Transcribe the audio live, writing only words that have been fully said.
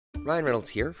Ryan Reynolds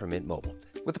here from Mint Mobile.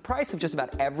 With the price of just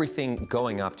about everything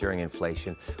going up during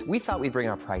inflation, we thought we'd bring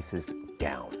our prices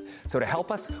down. So to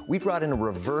help us, we brought in a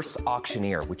reverse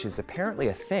auctioneer, which is apparently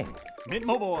a thing. Mint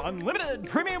Mobile Unlimited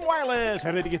Premium Wireless.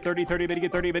 How to get 30, 30, bit to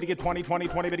get 30, bit to get 20, 20,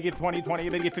 20, bit to get 20, 20,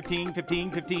 bit to get 15,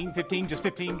 15, 15, 15, just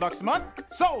 $15 a month?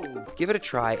 Sold! Give it a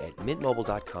try at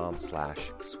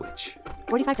mintmobile.com/switch.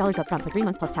 $45 up front for 3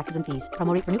 months plus taxes and fees.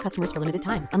 Promo rate for new customers for limited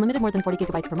time. Unlimited more than 40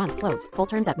 gigabytes per month. Slows full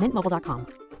terms at mintmobile.com.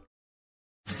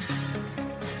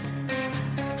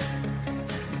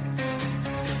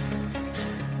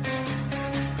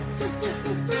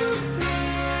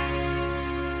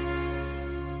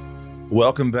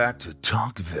 Welcome back to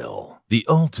Talkville, the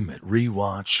ultimate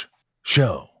rewatch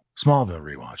show. Smallville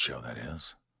rewatch show, that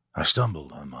is. I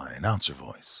stumbled on my announcer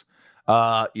voice.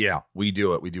 Yeah, we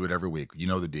do it. We do it every week. You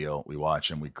know the deal. We watch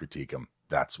them, we critique them.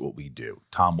 That's what we do.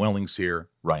 Tom Welling's here.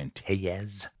 Ryan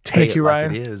Tellez. Thank you,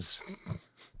 Ryan. It is.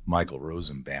 Michael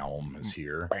Rosenbaum is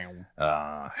here.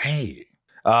 Hey.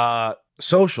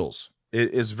 Socials.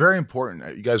 It is very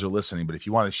important. You guys are listening, but if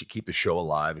you want to keep the show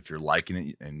alive, if you're liking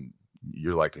it and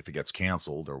you're like, if it gets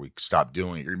canceled or we stop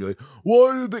doing it, you're gonna be like,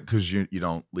 why did they? Because you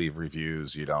don't leave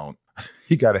reviews. You got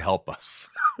to help us.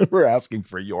 We're asking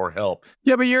for your help.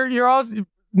 Yeah, but you're also,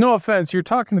 no offense, you're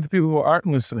talking to the people who aren't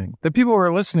listening. The people who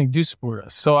are listening do support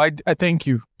us. So I thank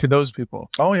you to those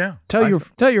people. Oh yeah. Tell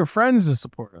your friends to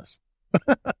support us.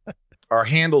 Our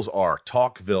handles are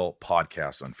Talkville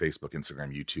Podcast on Facebook,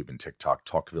 Instagram, YouTube, and TikTok.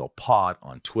 Talkville Pod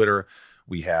on Twitter.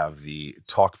 We have the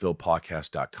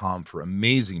talkvillepodcast.com for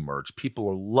amazing merch. People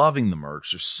are loving the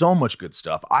merch. There's so much good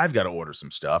stuff. I've got to order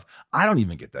some stuff. I don't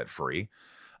even get that free.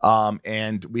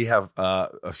 And we have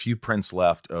a few prints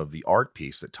left of the art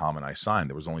piece that Tom and I signed.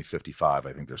 There was only 55.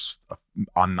 I think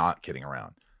I'm not kidding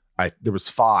around. There was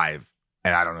 5,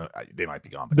 and I don't know. They might be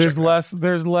gone. But there's less.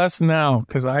 There's less now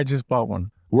because I just bought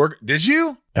one. Did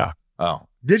you? Yeah. Oh,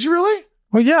 did you really?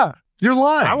 Well, yeah. You're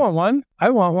lying. I want one.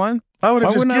 I would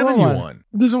have just given you one.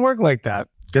 It doesn't work like that.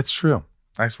 That's true.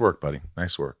 Nice work, buddy.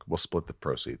 Nice work. We'll split the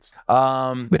proceeds.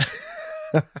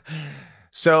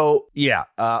 So yeah.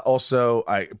 Also,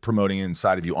 I promoting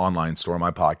Inside of You online store,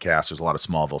 my podcast. There's a lot of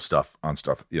Smallville stuff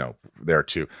there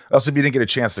too. Also, if you didn't get a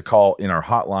chance to call in our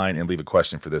hotline and leave a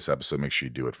question for this episode, make sure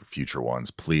you do it for future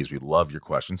ones, please. We love your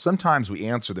questions. Sometimes we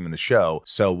answer them in the show,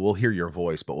 so we'll hear your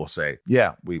voice, but we'll say,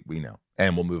 yeah, we know.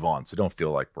 And we'll move on. So don't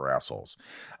feel like we're assholes.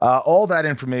 All that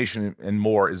information and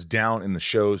more is down in the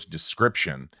show's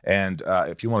description. And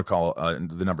if you want to call,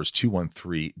 the number is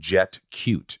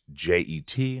 213-JET-CUTE,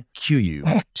 JETQUTE.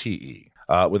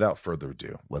 Without further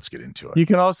ado, let's get into it. You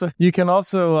can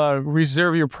also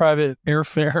reserve your private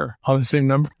airfare on the same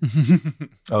number.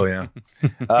 Oh, yeah.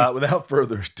 Without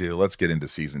further ado, let's get into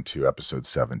season 2, episode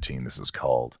 17. This is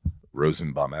called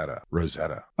Rosetta.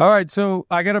 All right, so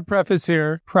I got a preface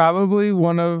here. Probably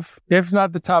one of, if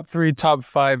not the top 3, top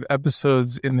 5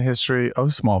 episodes in the history of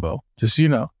Smallville. Just so you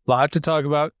know, a lot to talk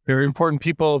about. Very important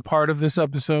people a part of this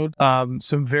episode.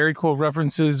 Some very cool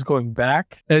references going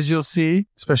back, as you'll see,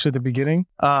 especially at the beginning.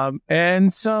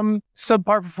 And some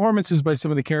subpar performances by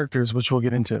some of the characters, which we'll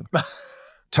get into.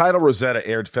 Title Rosetta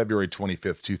aired February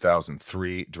 25th,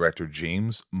 2003. Director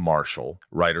James Marshall.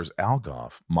 Writers Al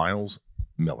Gough, Miles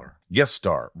Millar. Guest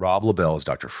star Rob LaBelle as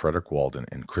Dr. Frederick Walden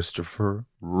and Christopher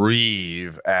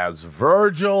Reeve as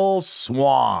Virgil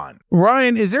Swan.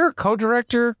 Ryan, is there a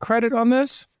co-director credit on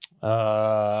this?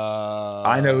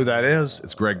 I know who that is.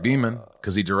 It's Greg Beeman,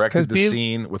 because he directed the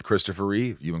scene with Christopher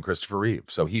Reeve, you and Christopher Reeve.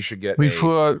 So he should get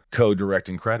a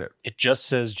co-directing credit. It just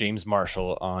says James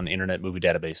Marshall on Internet Movie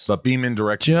Database. But Beeman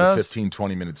directed the 15,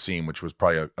 20-minute scene, which was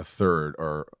probably a third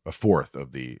or a fourth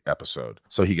of the episode.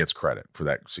 So he gets credit for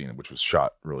that scene, which was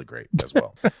shot really great as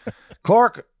well.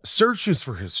 Clark searches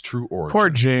for his true origin.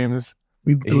 Poor James.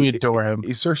 We adore him.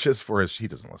 He searches for he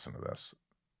doesn't listen to this.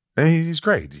 And he's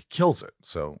great. He kills it.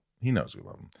 So he knows we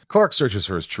love him. Clark searches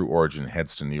for his true origin and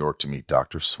heads to New York to meet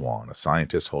Dr. Swan, a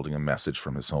scientist holding a message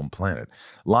from his home planet.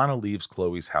 Lana leaves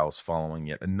Chloe's house following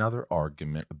yet another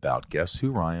argument about guess who,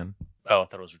 Ryan? Oh, I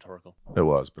thought it was rhetorical. It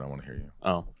was, but I want to hear you.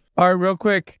 Oh. All right, real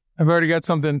quick. I've already got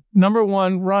something. Number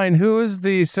 1, Ryan, who is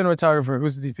the cinematographer?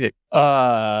 Who's the DP?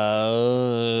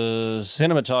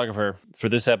 Cinematographer for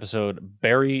this episode,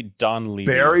 Barry Donlevy.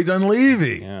 Barry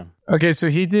Donlevy. Yeah. Okay, so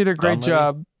he did a great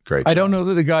job. Great job. I don't know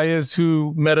who the guy is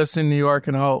who met us in New York,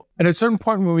 and at a certain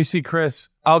point when we see Chris,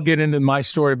 I'll get into my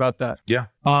story about that. Yeah.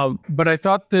 But I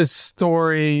thought this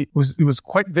story was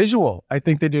quite visual. I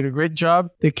think they did a great job.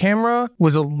 The camera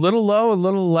was a little low, a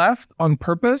little left on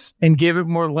purpose, and gave it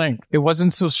more length. It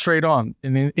wasn't so straight on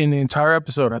in the entire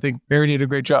episode. I think Barry did a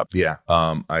great job. Yeah,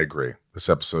 I agree. This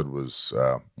episode was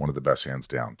one of the best, hands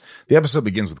down. The episode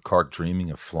begins with Clark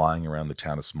dreaming of flying around the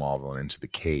town of Smallville and into the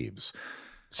caves.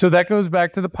 So that goes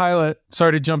back to the pilot.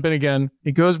 Sorry to jump in again.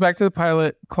 It goes back to the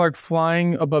pilot. Clark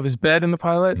flying above his bed in the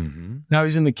pilot. Mm-hmm. Now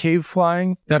he's in the cave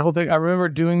flying. That whole thing. I remember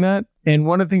doing that. And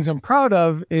one of the things I'm proud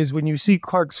of is when you see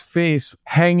Clark's face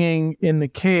hanging in the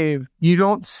cave, you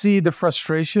don't see the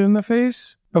frustration in the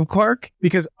face of Clark,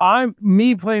 because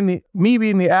me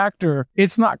being the actor,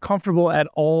 it's not comfortable at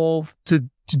all to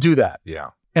do that.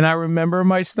 Yeah. And I remember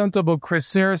my stunt double, Chris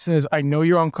Sarah, says, I know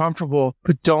you're uncomfortable,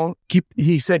 but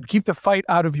he said, keep the fight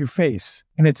out of your face.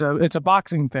 And it's a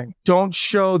boxing thing. Don't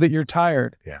show that you're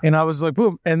tired. Yeah. And I was like,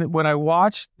 boom. And when I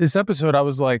watched this episode, I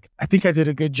was like, I think I did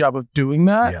a good job of doing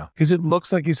that because it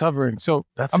looks like he's hovering. So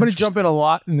I'm going to jump in a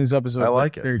lot in this episode. I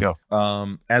like it. There you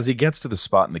go. As he gets to the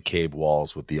spot in the cave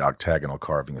walls with the octagonal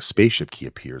carving, a spaceship key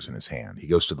appears in his hand. He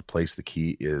goes to place the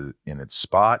key in its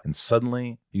spot, and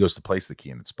suddenly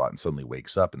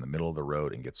wakes up in the middle of the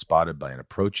road and gets spotted by an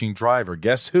approaching driver.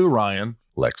 Guess who, Ryan?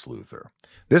 Lex Luthor.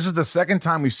 This is the second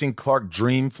time we've seen Clark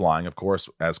dream flying, of course,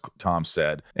 as Tom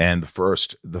said. And the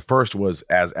first was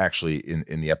as actually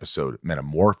in the episode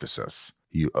Metamorphosis,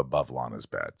 above Lana's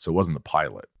bed. So it wasn't the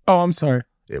pilot. Oh, I'm sorry.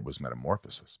 It was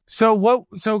Metamorphosis. So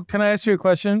can I ask you a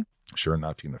question? Sure,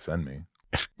 not if you can offend me.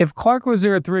 If Clark was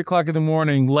there at 3:00 in the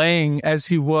morning, laying as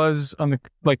he was on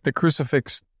the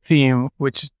crucifix theme,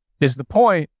 which is the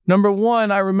point. Number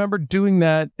one, I remember doing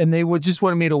that, and they would just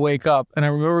want me to wake up. And I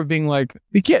remember being like,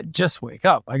 you can't just wake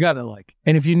up. I got to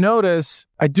and if you notice,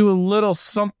 I do a little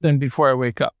something before I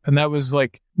wake up. And that was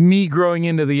like me growing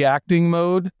into the acting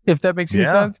mode, if that makes any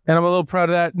sense. And I'm a little proud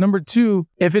of that. Number two,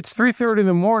 if it's 3:30 in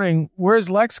the morning, where's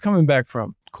Lex coming back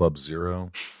from? Club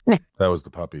Zero. That was the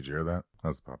puppy. Did you hear that? That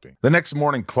was the puppy. The next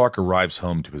morning, Clark arrives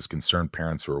home to his concerned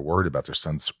parents who are worried about their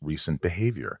son's recent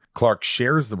behavior. Clark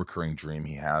shares the recurring dream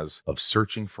he has of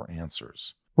searching for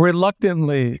answers.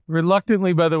 Reluctantly,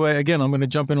 by the way, again, I'm going to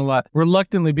jump in a lot.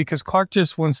 Reluctantly, because Clark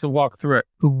just wants to walk through it.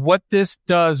 What this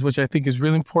does, which I think is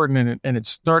really important, and it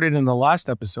started in the last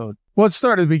episode. Well, it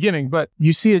started at the beginning, but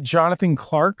you see a Jonathan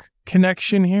Clark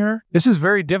connection here. This is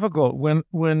very difficult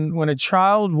when a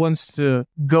child wants to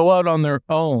go out on their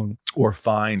own or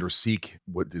find or seek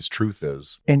what his truth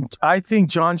is. And I think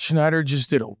John Schneider just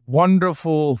did a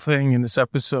wonderful thing in this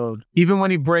episode. Even when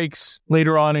he breaks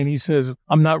later on and he says,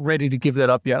 I'm not ready to give that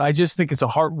up yet. I just think it's a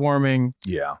heartwarming.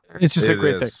 Yeah. It's just a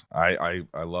great thing.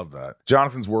 I love that.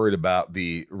 Jonathan's worried about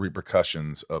the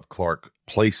repercussions of Clark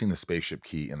placing the spaceship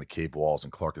key in the cave walls,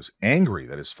 and Clark is angry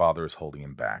that his father is holding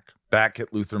him back. Back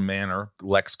at Luthor Manor,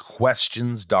 Lex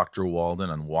questions Dr. Walden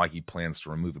on why he plans to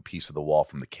remove a piece of the wall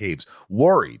from the caves.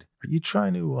 Worried. Are you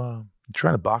trying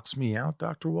to box me out,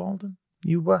 Dr. Walden?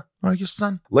 Are your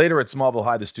son? Later at Smallville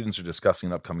High, the students are discussing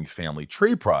an upcoming family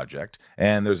tree project,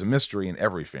 and there's a mystery in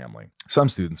every family. Some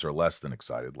students are less than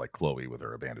excited, like Chloe with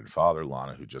her abandoned father,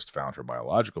 Lana, who just found her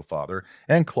biological father,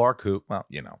 and Clark, who,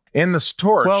 in the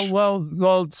torch.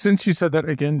 Well, since you said that,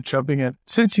 again, jumping in,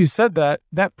 since you said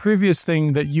that previous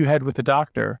thing that you had with the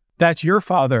doctor, that's your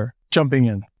father jumping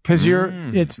in, because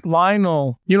it's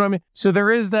Lionel, you know what I mean? So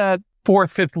there is that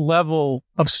fourth, fifth level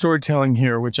of storytelling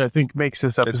here, which I think makes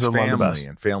this episode one of the best.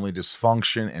 And family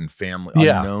dysfunction and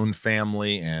unknown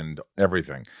family and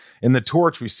everything. In the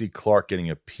torch, we see Clark getting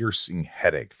a piercing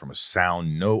headache from a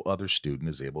sound no other student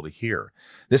is able to hear.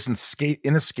 This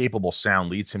inescapable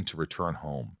sound leads him to return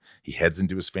home. He heads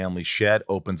into his family's shed,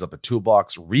 opens up a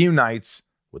toolbox, reunites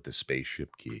with the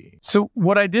spaceship key. So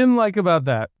what I didn't like about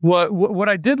that, what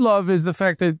I did love is the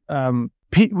fact that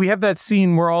we have that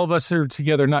scene where all of us are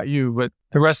together, not you, but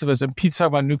the rest of us, and Pete's talking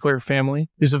about nuclear family.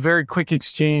 There's a very quick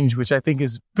exchange, which I think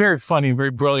is very funny,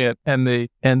 very brilliant, and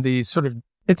the sort of,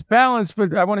 it's balanced,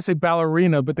 but I want to say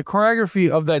ballerina, but the choreography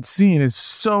of that scene is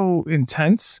so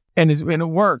intense and it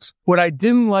works. What I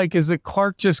didn't like is that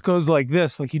Clark just goes like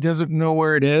this, like he doesn't know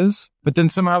where it is, but then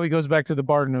somehow he goes back to the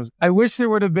bar and knows. I wish there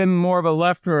would have been more of a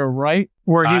left or a right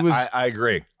where he was. I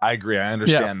agree. I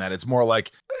understand that. It's more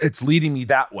like it's leading me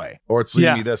that way or it's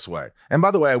leading me this way. And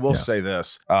by the way, I will say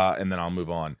this, and then I'll move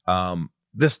on.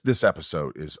 This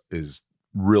episode is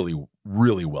really,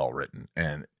 really well written,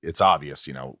 and it's obvious.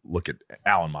 Look at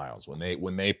Alan Miles when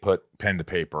they put pen to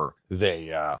paper,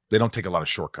 they don't take a lot of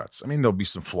shortcuts. I mean, there'll be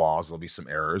some flaws, there'll be some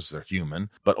errors. They're human,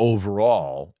 but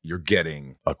overall, you're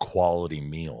getting a quality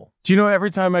meal. Do you know,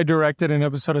 every time I directed an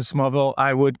episode of Smallville,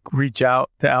 I would reach out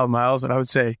to Alan Miles and I would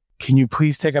say, "Can you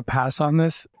please take a pass on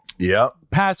this?" Yep.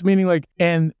 past meaning like,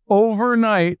 and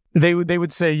overnight they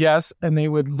would say yes, and they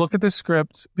would look at the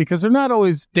script because they're not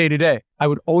always day to day. I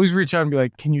would always reach out and be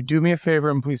like, can you do me a favor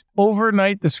and please?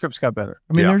 Overnight, the scripts got better.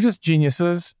 I mean, they're just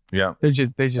geniuses. Yeah. They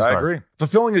just I agree.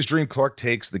 Fulfilling his dream, Clark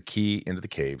takes the key into the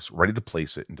caves, ready to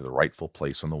place it into the rightful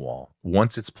place on the wall.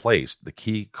 Once it's placed, the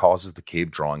key causes the cave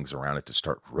drawings around it to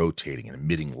start rotating and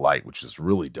emitting light, which is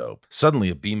really dope. Suddenly,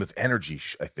 a beam of energy,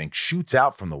 I think, shoots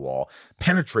out from the wall,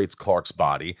 penetrates Clark's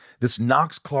body. This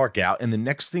knocks Clark out, and the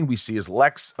next thing we see is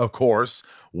Lex, of course,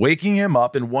 waking him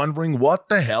up and wondering what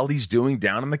the hell he's doing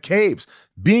down in the caves.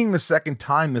 Being the second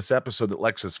time this episode that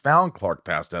Lex has found Clark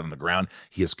passed out on the ground,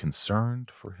 he is concerned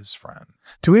for his friend.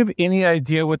 Do we have any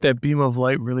idea what that beam of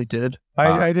light really did?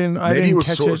 I didn't. Maybe it was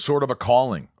catch it. Sort of a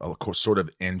calling, of course, sort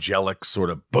of angelic, sort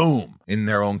of boom in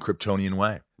their own Kryptonian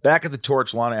way. Back at the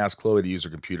Torch, Lana asks Chloe to use her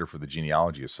computer for the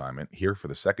genealogy assignment. Here, for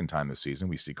the second time this season,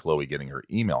 we see Chloe getting her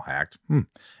email hacked.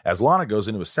 As Lana goes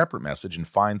into a separate message and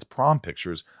finds prom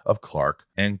pictures of Clark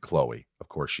and Chloe. Of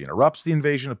course, she interrupts the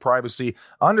invasion of privacy,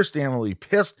 understandably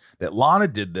pissed that Lana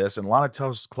did this, and Lana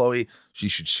tells Chloe she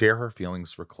should share her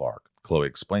feelings for Clark. Chloe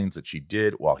explains that she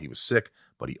did while he was sick,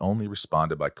 but he only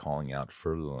responded by calling out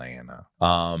for Lana.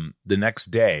 The next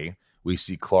day, we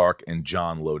see Clark and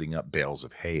John loading up bales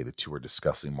of hay. The two are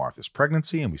discussing Martha's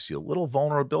pregnancy, and we see a little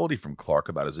vulnerability from Clark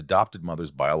about his adopted mother's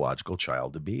biological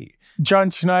child-to-be. John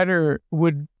Schneider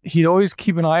he'd always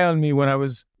keep an eye on me when I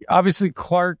was, obviously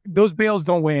Clark, those bales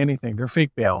don't weigh anything. They're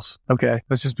fake bales. Okay.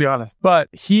 Let's just be honest. But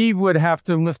he would have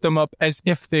to lift them up as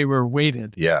if they were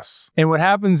weighted. Yes. And what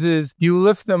happens is you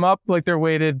lift them up like they're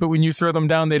weighted, but when you throw them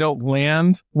down, they don't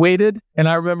land weighted. And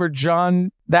I remember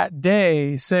John that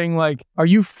day saying like, are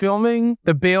you filming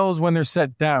the bales when they're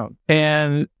set down?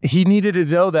 And he needed to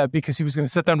know that because he was going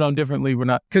to set them down differently. We're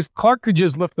not, because Clark could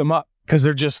just lift them up. Because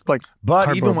they're just like,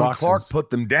 but even when boxes. Clark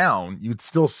put them down, you'd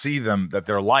still see them that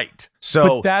they're light.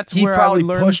 So but that's he where probably I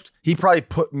learned. He probably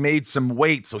made some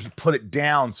weight, so he put it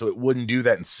down so it wouldn't do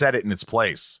that and set it in its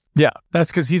place. Yeah,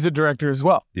 that's because he's a director as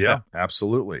well. Yeah,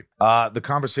 absolutely. The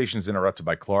conversation is interrupted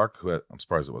by Clark, who I'm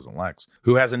surprised it wasn't Lex,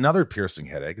 who has another piercing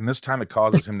headache, and this time it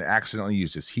causes him to accidentally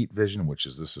use his heat vision,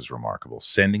 this is remarkable,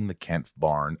 sending the Kent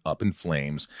barn up in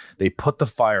flames. They put the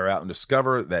fire out and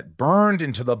discover that burned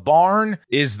into the barn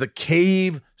is the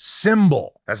cave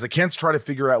symbol. As the Kents try to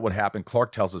figure out what happened,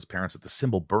 Clark tells his parents that the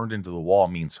symbol burned into the wall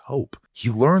means hope. He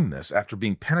learned this after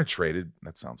being penetrated,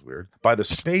 that sounds weird, by the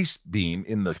space beam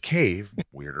in the cave,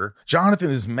 weirder. Jonathan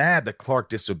is mad that Clark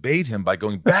disobeyed him by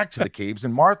going back to the caves,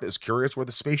 and Martha is curious where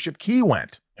the spaceship key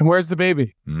went. And where's the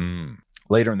baby?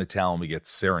 Later in the town, we get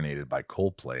serenaded by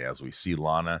Coldplay as we see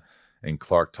Lana and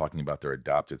Clark talking about their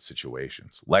adopted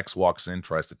situations. Lex walks in,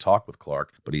 tries to talk with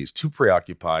Clark, but he's too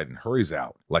preoccupied and hurries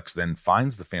out. Lex then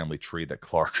finds the family tree that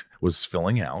Clark was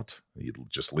filling out. He'd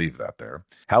just leave that there.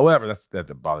 However,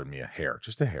 that bothered me a hair,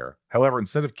 just a hair. However,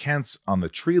 instead of Kent's on the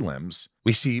tree limbs,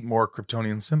 we see more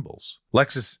Kryptonian symbols.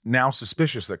 Lex is now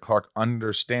suspicious that Clark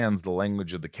understands the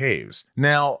language of the caves.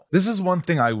 Now, this is one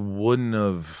thing I wouldn't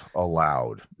have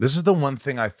allowed. This is the one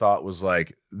thing I thought was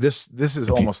like, this is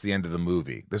almost the end of the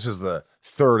movie. This is the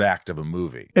third act of a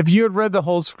movie. If you had read the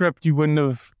whole script, you wouldn't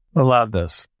have allowed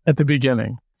this at the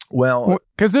beginning. Well,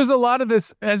 because there's a lot of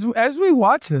this, as we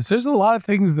watch this, there's a lot of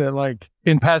things that like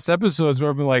in past episodes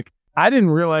where I've been like, I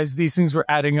didn't realize these things were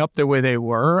adding up the way they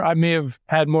were. I may have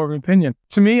had more of an opinion.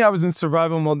 To me, I was in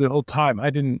survival mode the whole time. I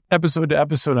didn't, episode to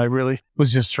episode, I really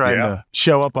was just trying to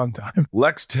show up on time.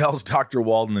 Lex tells Dr.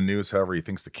 Walden the news, however, he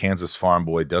thinks the Kansas farm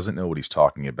boy doesn't know what he's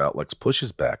talking about. Lex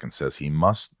pushes back and says he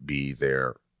must be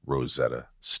their Rosetta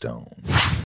Stone.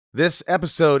 This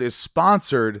episode is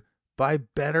sponsored by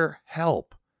BetterHelp.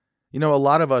 You know, a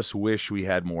lot of us wish we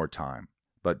had more time,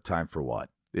 but time for what?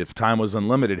 If time was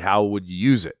unlimited, how would you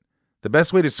use it? The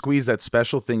best way to squeeze that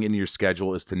special thing into your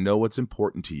schedule is to know what's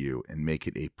important to you and make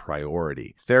it a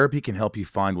priority. Therapy can help you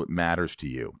find what matters to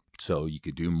you, so you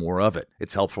could do more of it.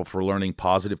 It's helpful for learning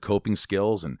positive coping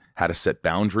skills and how to set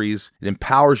boundaries. It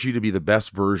empowers you to be the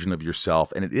best version of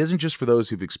yourself, and it isn't just for those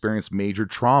who've experienced major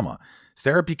trauma.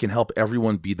 Therapy can help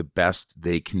everyone be the best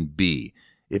they can be.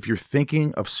 If you're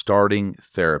thinking of starting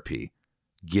therapy,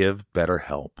 give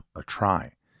BetterHelp a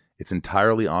try. It's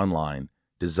entirely online,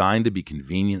 designed to be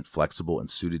convenient, flexible, and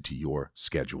suited to your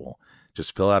schedule.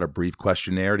 Just fill out a brief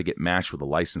questionnaire to get matched with a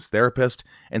licensed therapist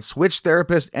and switch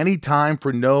therapists anytime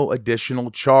for no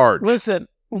additional charge. Listen,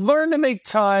 learn to make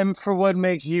time for what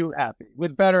makes you happy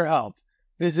with BetterHelp.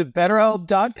 Visit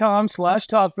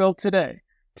BetterHelp.com/Talkville today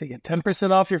to get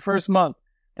 10% off your first month.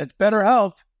 That's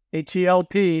BetterHelp,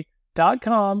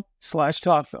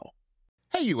 HELP.com/Talkville.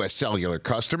 Hey, U.S. Cellular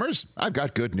customers, I've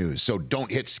got good news, so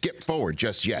don't hit skip forward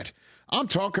just yet. I'm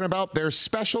talking about their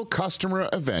special customer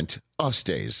event, Us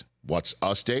Days. What's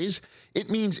Us Days? It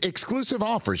means exclusive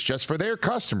offers just for their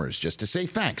customers, just to say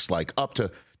thanks, like up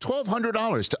to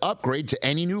 $1,200 to upgrade to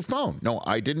any new phone. No,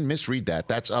 I didn't misread that.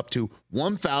 That's up to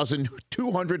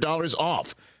 $1,200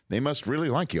 off. They must really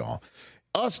like y'all.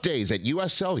 Us Days at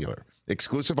U.S. Cellular.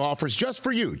 Exclusive offers just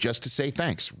for you, just to say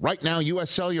thanks. Right now,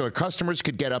 U.S. Cellular customers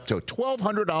could get up to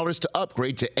 $1,200 to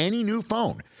upgrade to any new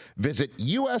phone. Visit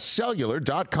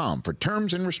uscellular.com for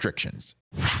terms and restrictions.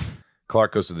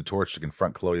 Clark goes to the Torch to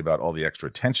confront Chloe about all the extra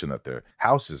attention that their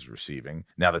house is receiving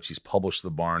now that she's published the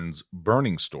barn's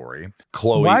burning story.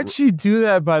 Chloe, why'd she do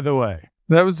that, by the way?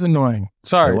 That was annoying.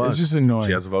 Sorry, it was just annoying.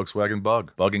 She has a Volkswagen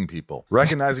Bug, bugging people.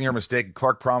 Recognizing her mistake,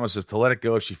 Clark promises to let it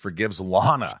go if she forgives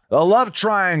Lana. The love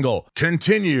triangle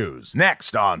continues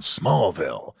next on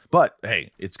Smallville. But,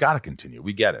 hey, it's got to continue.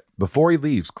 We get it. Before he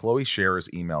leaves, Chloe shares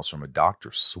emails from a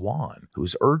Dr. Swan, who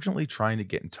is urgently trying to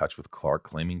get in touch with Clark,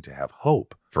 claiming to have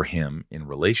hope for him in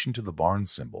relation to the barn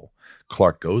symbol.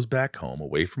 Clark goes back home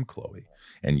away from Chloe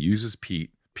and uses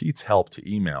Pete's help to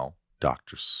email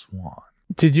Dr. Swan.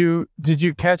 Did you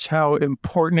catch how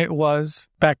important it was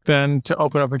back then to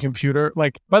open up a computer?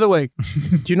 Like, by the way,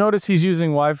 do you notice he's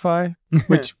using Wi-Fi,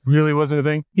 which really wasn't a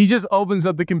thing? He just opens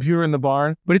up the computer in the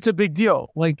barn, but it's a big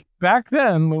deal. Like, back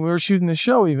then when we were shooting the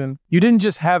show even, you didn't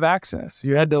just have access.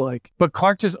 You had to but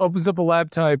Clark just opens up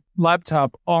a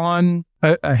laptop on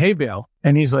a hay bale,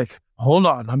 and he's like, hold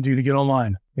on, I'm due to get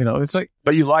online. It's like...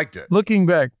 But you liked it. Looking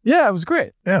back. Yeah, it was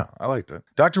great. Yeah, I liked it.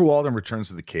 Dr. Walden returns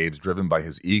to the caves, driven by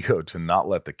his ego to not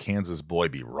let the Kansas boy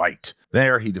be right.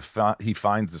 There, he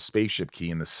finds the spaceship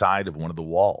key in the side of one of the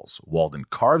walls. Walden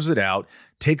carves it out,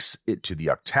 takes it to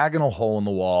the octagonal hole in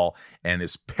the wall, and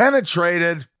is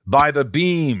penetrated by the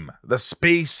beam. The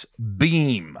space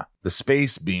beam. The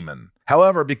space beamin'.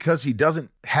 However, because he doesn't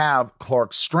have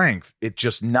Clark's strength, it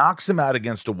just knocks him out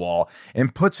against a wall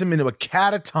and puts him into a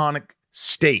catatonic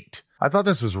state. I thought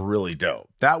this was really dope.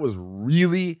 That was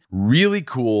really, really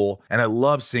cool. And I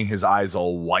love seeing his eyes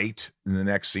all white in the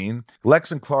next scene. Lex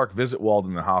and Clark visit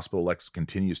Walden in the hospital. Lex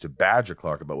continues to badger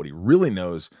Clark about what he really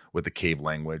knows with the cave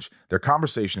language. Their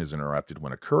conversation is interrupted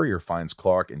when a courier finds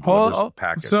Clark and delivers the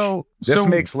package. This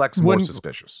makes Lex more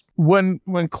suspicious. When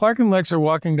Clark and Lex are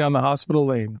walking down the hospital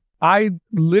lane, I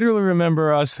literally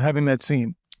remember us having that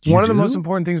scene. One of the most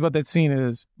important things about that scene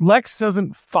is Lex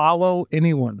doesn't follow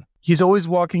anyone. He's always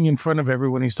walking in front of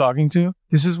everyone he's talking to.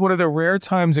 This is one of the rare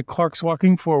times that Clark's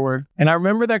walking forward. And I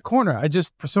remember that corner.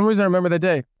 For some reason, I remember that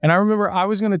day. And I remember I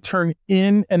was going to turn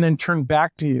in and then turn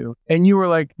back to you. And you were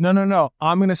like, no,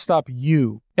 I'm going to stop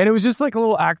you. And it was just like a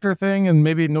little actor thing, and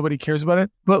maybe nobody cares about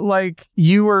it. But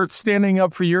you were standing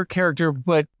up for your character,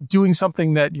 but doing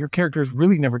something that your character's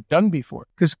really never done before.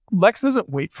 Because Lex doesn't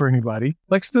wait for anybody.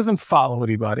 Lex doesn't follow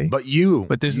anybody. But you're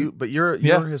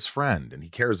his friend, and he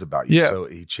cares about you. Yeah. So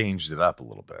he changed it up a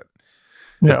little bit.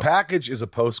 The package is a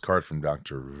postcard from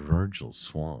Dr. Virgil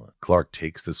Swan. Clark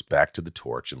takes this back to the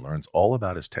Torch and learns all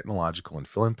about his technological and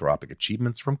philanthropic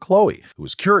achievements from Chloe, who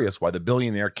is curious why the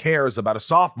billionaire cares about a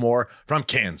sophomore from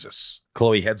Kansas.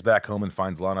 Chloe heads back home and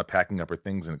finds Lana packing up her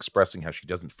things and expressing how she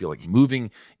doesn't feel like moving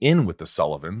in with the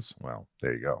Sullivans. Well,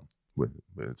 there you go.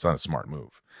 It's not a smart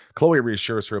move. Chloe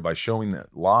reassures her by showing that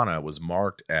Lana was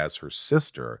marked as her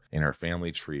sister in her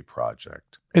family tree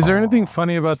project. Is there anything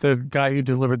funny about the guy who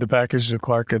delivered the package to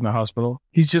Clark in the hospital?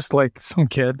 He's just like some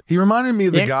kid. He reminded me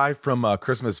of the guy from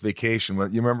Christmas Vacation.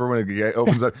 You remember when the guy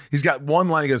opens up? He's got one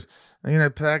line. He goes, "I get a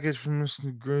package from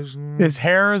Mr. Griswold." His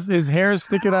hair is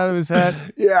sticking out of his head.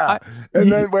 Yeah. And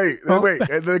then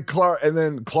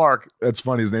Clark. That's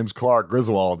funny. His name's Clark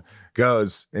Griswold.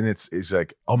 Goes and he's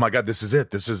like, "Oh my God, this is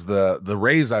it. This is the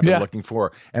raise I've been looking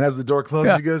for." And as the door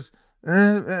closes, he goes,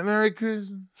 "Merry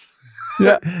Christmas."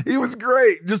 Yeah, he was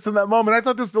great just in that moment. I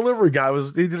thought this delivery guy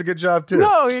he did a good job too.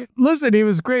 No, he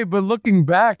was great. But looking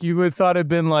back, you would have thought it'd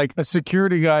been like a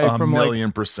security guy from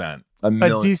 1,000,000%. A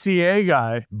DCA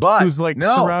guy, but who's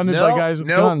surrounded by guys with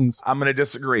guns. I'm going to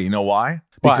disagree. You know why?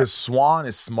 Because Swan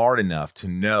is smart enough to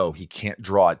know he can't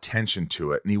draw attention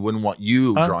to it, and he wouldn't want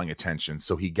you drawing attention.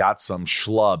 So he got some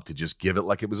schlub to just give it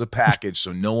like it was a package,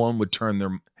 so no one would turn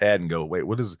their head and go, "Wait,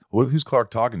 who's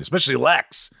Clark talking to?" Especially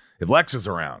Lex, if Lex is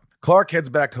around. Clark heads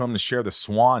back home to share the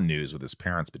Swan news with his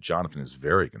parents, but Jonathan is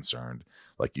very concerned,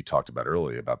 like you talked about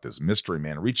earlier, about this mystery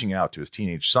man reaching out to his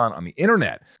teenage son on the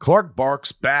internet. Clark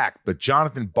barks back, but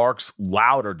Jonathan barks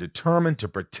louder, determined to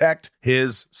protect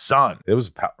his son. It was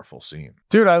a powerful scene.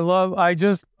 Dude, I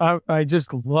just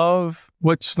love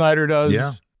what Snyder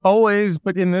does Always,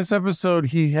 but in this episode,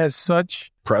 he has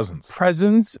such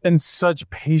presence and such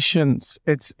patience.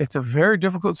 It's a very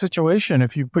difficult situation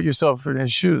if you put yourself in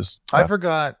his shoes. I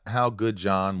forgot how good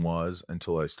John was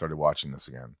until I started watching this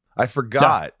again. I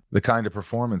forgot the kind of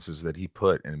performances that he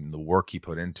put and the work he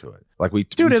put into it. Like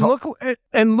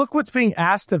look what's being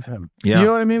asked of him. Yeah. You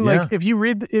know what I mean? Like if you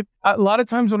read it, a lot of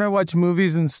times when I watch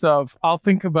movies and stuff, I'll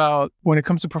think about when it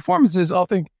comes to performances, I'll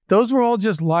think those were all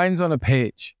just lines on a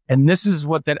page. And this is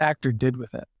what that actor did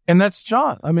with it. And that's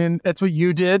John. I mean, that's what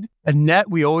you did. Annette,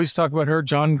 we always talk about her,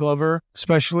 John Glover,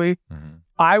 especially. Mm-hmm.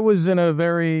 I was in a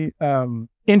very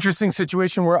interesting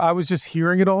situation where I was just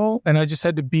hearing it all and I just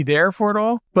had to be there for it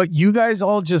all. But you guys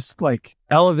all just like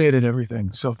elevated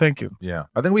everything. So thank you. Yeah,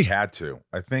 I think we had to.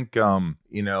 I think,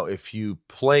 if you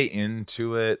play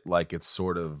into it, like it's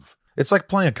like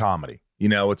playing a comedy. You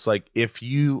know, it's like if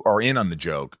you are in on the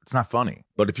joke, it's not funny.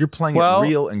 But if you're playing it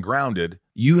real and grounded,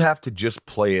 you have to just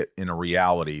play it in a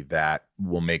reality that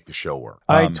will make the show work.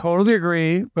 I totally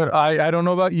agree. But I don't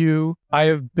know about you. I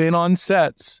have been on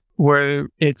sets where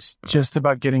it's just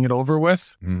about getting it over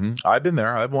with. Mm-hmm. I've been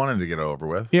there. I've wanted to get it over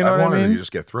with. You know I've wanted to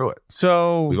just get through it.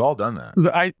 So we've all done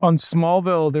that. On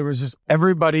Smallville, there was just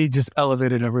everybody just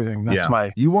elevated everything.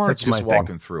 You weren't just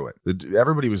walking through it.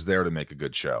 Everybody was there to make a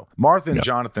good show. Martha and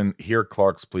Jonathan hear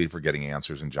Clark's plea for getting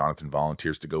answers, and Jonathan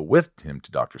volunteers to go with him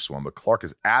to Dr. Swan, but Clark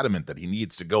is adamant that he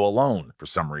needs to go alone for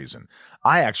some reason.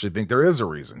 I actually think there is a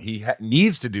reason. He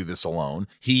needs to do this alone.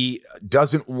 He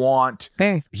doesn't want.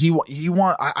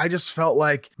 I just felt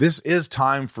like this is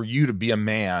time for you to be a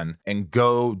man and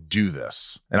go do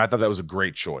this. And I thought that was a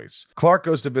great choice. Clark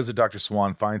goes to visit Dr.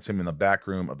 Swan, finds him in the back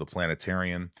room of the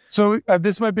planetarium. So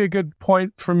this might be a good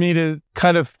point for me to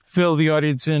kind of fill the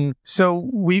audience in. So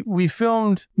we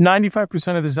filmed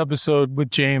 95% of this episode with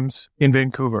James in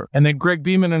Vancouver. And then Greg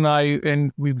Beeman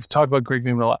and we've talked about Greg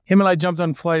Beeman a lot. Him and I jumped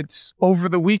on flights over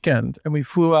the weekend and we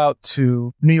flew out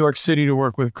to New York City to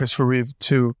work with Christopher Reeve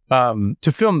to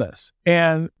film this.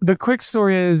 And the quick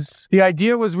story is the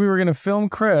idea was we were going to film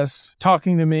Chris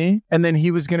talking to me and then he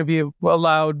was going to be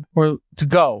allowed to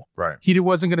go. Right. He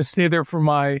wasn't going to stay there for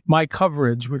my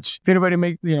coverage, which if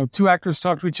anybody two actors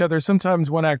talk to each other, sometimes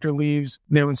one actor leaves,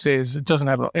 the other one stays. It doesn't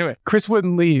happen. Anyway, Chris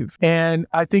wouldn't leave. And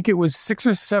I think it was 6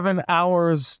 or 7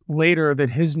 hours later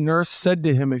that his nurse said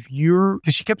to him,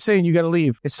 because she kept saying, you got to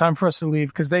leave. It's time for us to leave.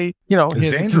 Because he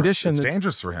has a condition. It's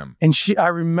dangerous for him. And I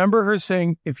remember her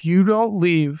saying, if you don't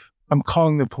leave, I'm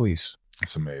calling the police.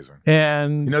 That's amazing.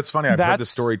 And it's funny. I've heard this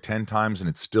story 10 times and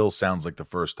it still sounds like the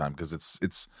first time because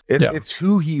it's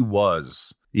who he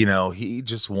was. He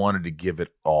just wanted to give it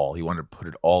all. He wanted to put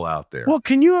it all out there. Well,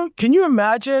 can you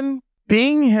imagine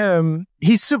being him?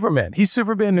 He's Superman. He's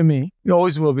Superman to me. He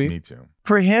always will be. Me too.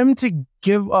 For him to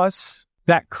give us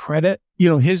that credit,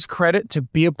 his credit to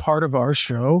be a part of our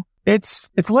show. It's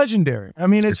legendary. I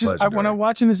mean, it's just when I'm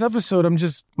watching this episode,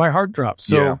 my heart drops.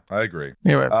 So yeah, I agree.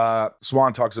 Anyway,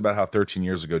 Swan talks about how 13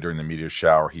 years ago during the meteor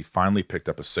shower, he finally picked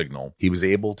up a signal. He was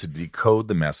able to decode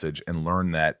the message and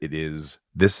learn that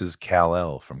this is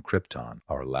Kal-El from Krypton,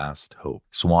 our last hope.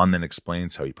 Swan then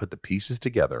explains how he put the pieces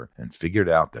together and figured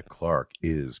out that Clark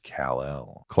is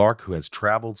Kal-El. Clark, who has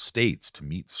traveled states to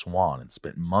meet Swan and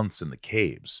spent months in the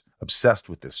caves, obsessed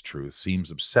with this truth,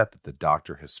 seems upset that the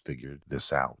doctor has figured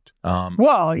this out.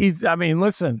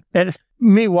 Listen, and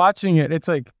me watching it, it's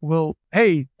like, well,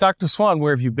 hey, Dr. Swan,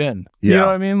 where have you been? Yeah. You know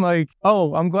what I mean? Like,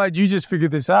 oh, I'm glad you just figured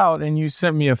this out and you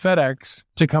sent me a FedEx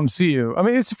to come see you. I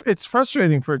mean, it's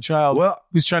frustrating for a child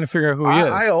who's trying to figure out who he is.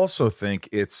 I also think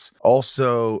it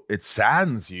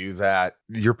saddens you that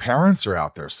your parents are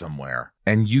out there somewhere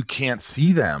and you can't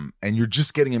see them and you're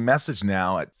just getting a message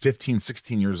now at 15,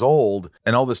 16 years old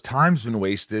and all this time's been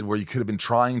wasted where you could have been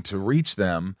trying to reach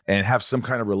them and have some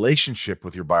kind of relationship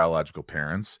with your biological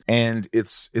parents. And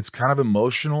it's kind of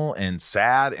emotional and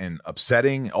sad and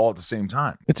upsetting all at the same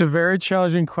time. It's a very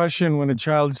challenging question when a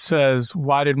child says,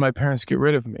 why did my parents get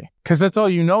rid of me? Because that's all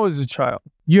you know as a child.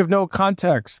 You have no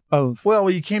context of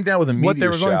you came down with a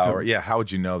meteor shower. Yeah, how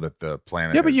would you know that the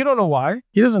planet... Yeah, but you don't know why.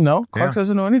 He doesn't know. Clark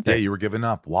doesn't know anything. Yeah, you were giving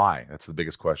up. Why? That's the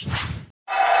biggest question.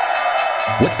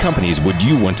 What companies would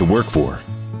you want to work for?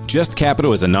 Just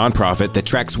Capital is a nonprofit that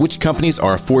tracks which companies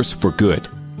are a force for good.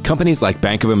 Companies like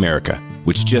Bank of America,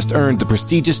 which just earned the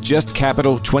prestigious Just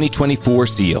Capital 2024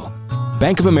 seal.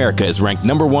 Bank of America is ranked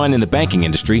 #1 in the banking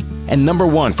industry and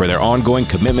 #1 for their ongoing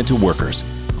commitment to workers,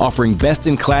 offering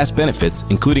best-in-class benefits,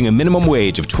 including a minimum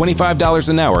wage of $25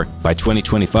 an hour by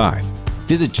 2025.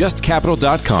 Visit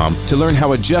justcapital.com to learn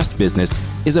how a just business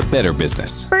is a better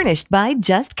business. Furnished by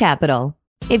Just Capital.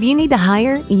 If you need to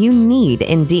hire, you need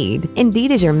Indeed.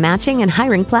 Indeed is your matching and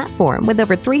hiring platform with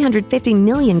over 350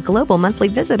 million global monthly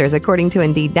visitors according to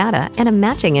Indeed data and a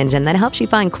matching engine that helps you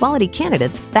find quality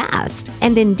candidates fast.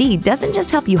 And Indeed doesn't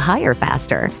just help you hire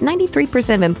faster.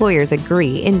 93% of employers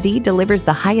agree Indeed delivers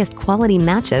the highest quality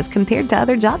matches compared to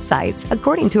other job sites,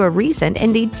 according to a recent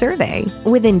Indeed survey.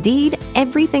 With Indeed,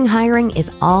 everything hiring is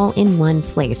all in one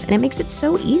place, and it makes it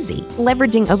so easy.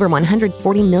 Leveraging over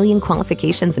 140 million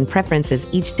qualifications and preferences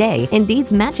each day,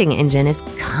 Indeed's matching engine is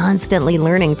constantly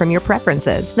learning from your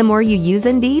preferences. The more you use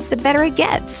Indeed, the better it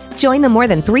gets. Join the more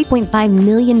than 3.5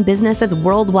 million businesses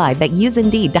worldwide that use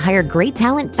Indeed to hire great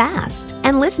talent fast.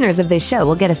 And listeners of this show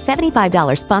will get a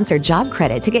 $75 sponsored job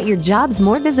credit to get your jobs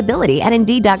more visibility at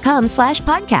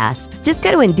Indeed.com/podcast. Just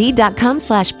go to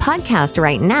Indeed.com/podcast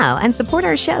right now and support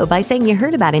our show by saying you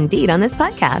heard about Indeed on this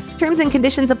podcast. Terms and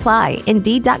conditions apply.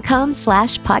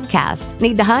 Indeed.com/podcast.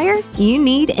 Need to hire? You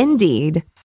need Indeed.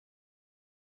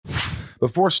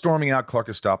 Before storming out, Clark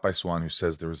is stopped by Swan, who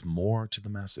says there is more to the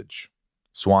message.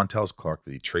 Swan tells Clark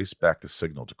that he traced back the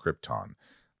signal to Krypton,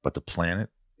 but the planet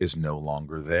is no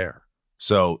longer there.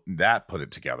 So that put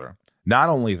it together. Not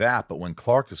only that, but when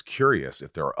Clark is curious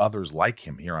if there are others like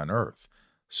him here on Earth,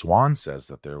 Swan says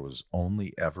that there was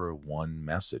only ever one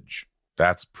message.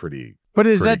 That's pretty. But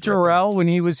is that Jor-El when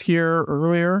he was here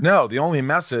earlier? No, the only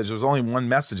message, there was only one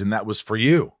message, and that was for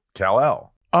you,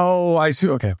 Kal-El. Oh, I see.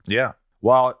 Okay. Yeah.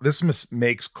 While this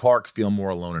makes Clark feel more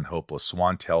alone and hopeless,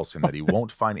 Swan tells him that he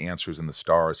won't find answers in the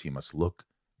stars. He must look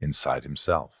inside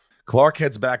himself. Clark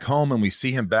heads back home, and we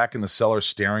see him back in the cellar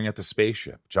staring at the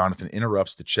spaceship. Jonathan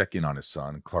interrupts to check in on his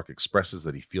son. Clark expresses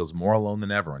that he feels more alone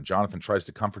than ever, and Jonathan tries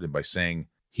to comfort him by saying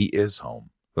he is home.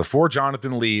 Before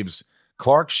Jonathan leaves,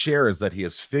 Clark shares that he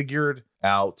has figured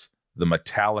out the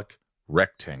metallic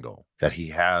rectangle that he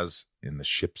has in the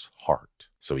ship's heart.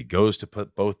 So he goes to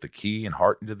put both the key and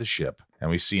heart into the ship, and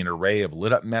we see an array of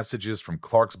lit up messages from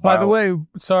Clark's By the way,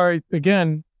 sorry,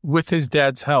 again, with his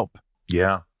dad's help.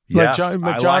 Yeah. Yes, I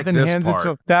Jonathan like hands part. it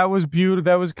to. That was beautiful.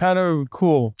 That was kind of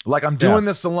cool. Like, I'm doing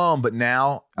this alone, but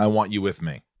now I want you with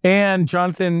me. And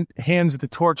Jonathan hands the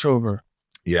torch over.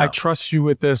 Yeah. I trust you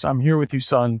with this. I'm here with you,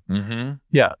 son. Mm-hmm.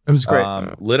 Yeah, it was great.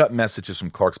 Lit up messages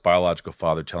from Clark's biological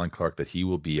father telling Clark that he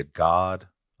will be a god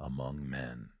among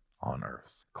men on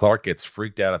Earth. Clark gets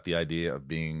freaked out at the idea of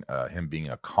him being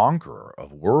a conqueror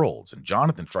of worlds, and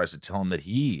Jonathan tries to tell him that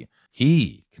he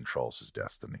controls his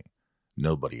destiny,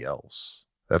 nobody else.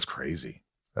 That's crazy.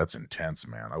 That's intense,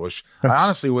 man. I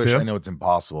honestly wish, I know it's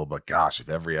impossible, but gosh, if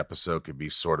every episode could be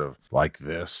sort of like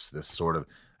this sort of,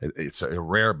 it's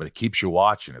rare, but it keeps you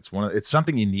watching. It's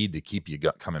something you need to keep you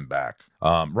coming back.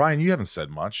 Ryan, you haven't said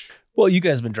much. Well, you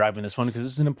guys have been driving this one because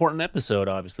it's an important episode,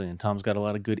 obviously, and Tom's got a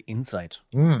lot of good insight.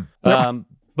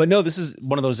 But no, this is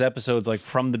one of those episodes, like,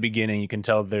 from the beginning, you can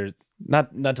tell there's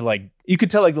not to like, you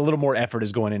could tell like a little more effort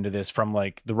is going into this from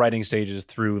like the writing stages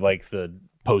through like the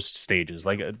post stages.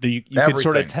 Like you could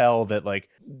sort of tell that like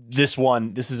this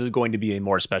is going to be a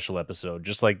more special episode.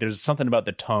 Just like there's something about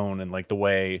the tone and like the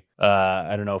way,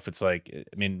 I don't know if it's like, I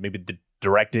mean, maybe the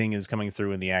directing is coming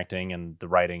through in the acting and the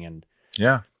writing, and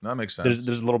yeah, that makes sense.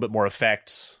 There's a little bit more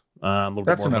effects. A little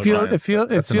that's bit more enough. It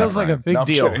feels like a big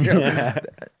deal.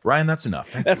 Ryan, that's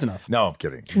enough. That's enough. No, I'm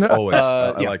kidding. Always.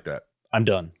 I like that. I'm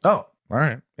done. Oh, all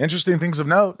right. Interesting things of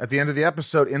note. At the end of the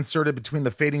episode, inserted between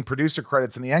the fading producer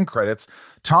credits and the end credits,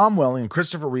 Tom Welling and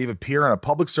Christopher Reeve appear in a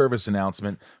public service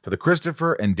announcement for the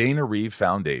Christopher and Dana Reeve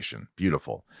Foundation.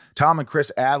 Beautiful. Tom and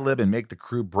Chris ad-lib and make the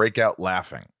crew break out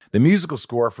laughing. The musical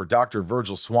score for Dr.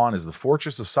 Virgil Swan is The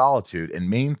Fortress of Solitude and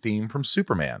main theme from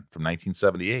Superman from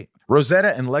 1978.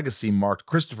 Rosetta and Legacy marked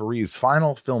Christopher Reeve's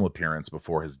final film appearance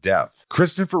before his death.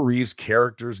 Christopher Reeve's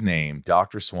character's name,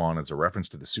 Dr. Swan, is a reference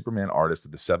to the Superman artist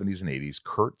of the 70s and 80s,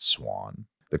 Kurt Swan.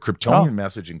 The Kryptonian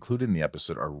message included in the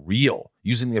episode are real,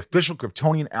 using the official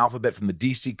Kryptonian alphabet from the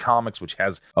DC Comics, which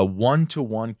has a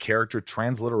 1-to-1 character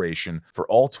transliteration for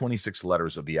all 26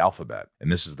 letters of the alphabet.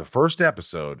 And this is the first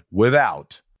episode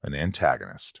without an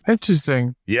antagonist.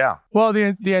 Interesting. Yeah. Well,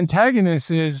 the antagonist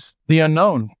is the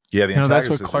unknown. Yeah, the antagonist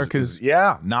that's what Clark is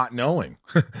not knowing.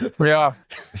 Yeah.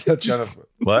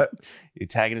 What? The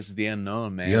antagonist is the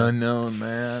unknown, man. The unknown,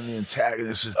 man. The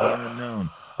antagonist is the unknown.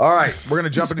 All right, we're going to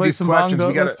jump into these questions.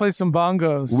 Let's play some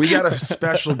bongos. We got a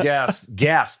special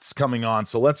guests coming on,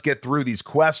 so let's get through these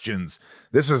questions.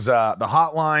 This is the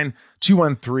hotline,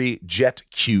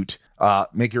 213-JET-CUTE.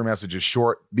 Make your messages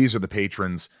short. These are the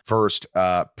patrons. First,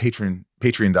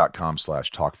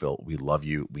 patreon.com/Talkville. We love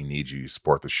you. We need you. You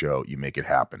support the show. You make it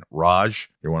happen.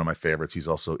 Raj, you're one of my favorites. He's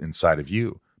also inside of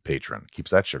you. patron.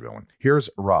 Keeps that show going. Here's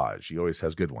Raj. He always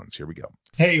has good ones. Here we go.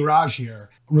 Hey, Raj here.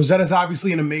 Rosetta's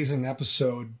obviously an amazing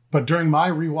episode, but during my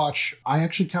rewatch, I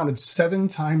actually counted 7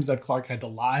 times that Clark had to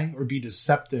lie or be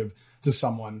deceptive to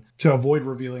someone to avoid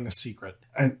revealing a secret.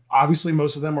 And obviously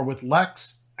most of them are with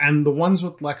Lex, and the ones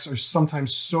with Lex are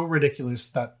sometimes so ridiculous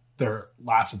that they're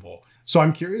laughable. So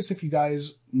I'm curious if you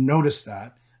guys noticed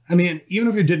that. I mean, even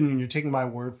if you didn't and you're taking my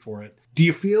word for it, do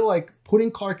you feel like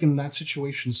putting Clark in that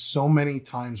situation so many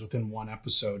times within one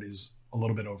episode is a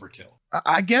little bit overkill?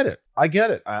 I get it.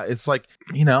 It's like,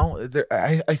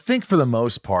 I think for the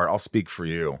most part, I'll speak for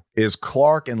you, is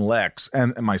Clark and Lex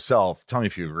and myself, tell me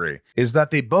if you agree, is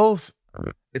that they both,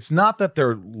 it's not that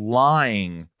they're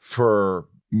lying for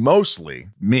mostly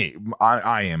me.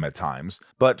 I am at times,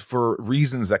 but for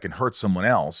reasons that can hurt someone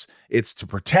else. It's to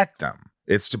protect them.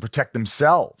 It's to protect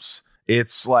themselves.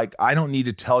 It's like, I don't need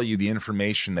to tell you the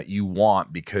information that you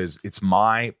want because it's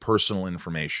my personal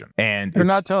information. And they're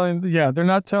not telling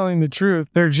the truth.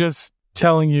 They're just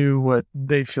telling you what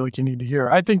they feel like you need to hear.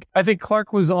 I think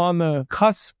Clark was on the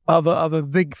cusp of a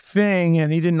big thing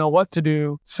and he didn't know what to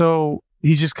do. So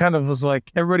he just kind of was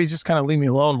like, everybody's just kind of leave me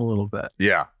alone a little bit.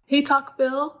 Yeah. Hey, Talk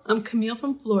Bill. I'm Camille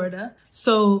from Florida.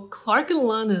 So Clark and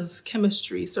Lana's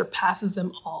chemistry surpasses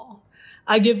them all.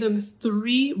 I give them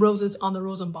 3 roses on the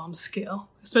Rosenbaum scale,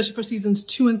 especially for seasons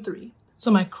 2 and 3.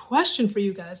 So my question for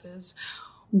you guys is,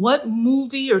 what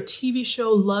movie or TV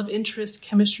show love interest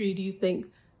chemistry do you think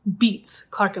beats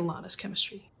Clark and Lana's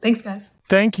chemistry? Thanks, guys.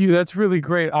 Thank you. That's really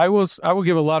great. I will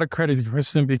give a lot of credit to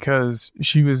Kristen because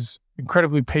she was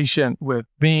incredibly patient with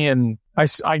me, and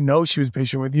I know she was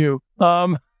patient with you.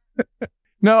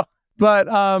 No, but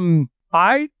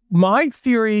my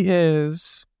theory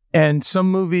is, and some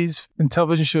movies and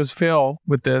television shows fail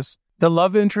with this, the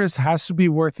love interest has to be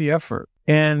worth the effort.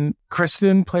 And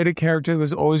Kristen played a character that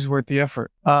was always worth the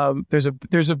effort.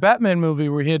 There's a Batman movie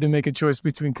where he had to make a choice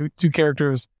between 2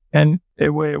 characters, and it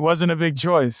wasn't a big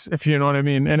choice, if you know what I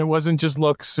mean. And it wasn't just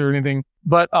looks or anything,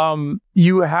 but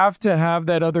you have to have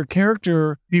that other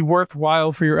character be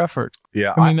worthwhile for your effort.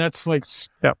 Yeah, I mean that's like,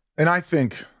 yeah. And I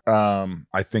think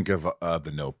of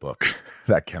The Notebook,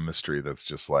 that chemistry that's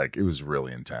just like, it was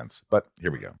really intense. But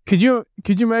here we go. Could you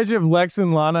imagine if Lex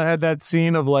and Lana had that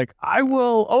scene of like, I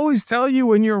will always tell you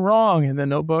when you're wrong in The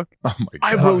Notebook? Oh my God.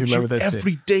 I wrote you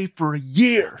every day for a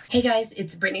year. Hey guys,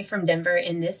 it's Brittany from Denver,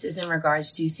 and this is in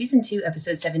regards to season 2,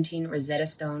 episode 17, Rosetta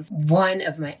Stone. One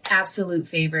of my absolute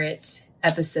favorites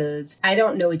episodes. I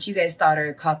don't know what you guys thought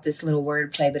or caught this little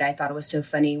wordplay, but I thought it was so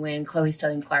funny when Chloe's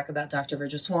telling Clark about Dr.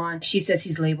 Virgil Swan. She says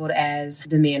he's labeled as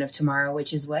the man of tomorrow,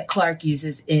 which is what Clark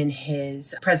uses in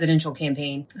his presidential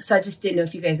campaign. So I just didn't know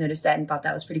if you guys noticed that and thought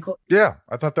that was pretty cool. Yeah,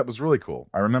 I thought that was really cool.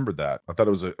 I remembered that. I thought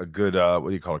it was a good, what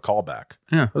do you call it, callback.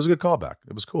 Yeah. It was a good callback.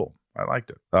 It was cool. I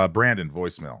liked it. Brandon,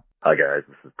 voicemail. Hi guys,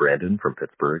 this is Brandon from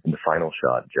Pittsburgh. In the final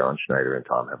shot, John Schneider and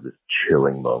Tom have this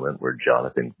chilling moment where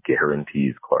Jonathan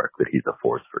guarantees Clark that he's a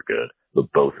force for good,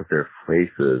 but both of their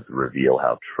faces reveal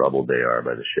how troubled they are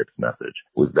by the ship's message.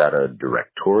 Was that a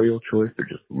directorial choice or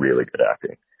just really good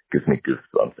acting? Gives me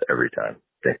goosebumps every time.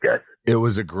 Thanks, guys. It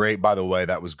was a great, by the way,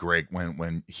 that was great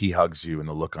when he hugs you and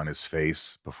the look on his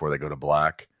face before they go to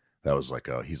black. That was like,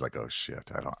 he's like, oh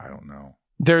shit, I don't know.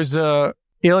 There's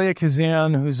Elia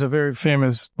Kazan, who's a very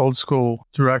famous old school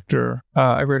director.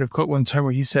 I read a quote one time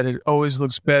where he said it always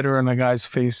looks better on a guy's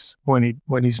face when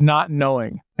he's not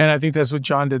knowing. And I think that's what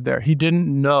John did there. He didn't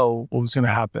know what was going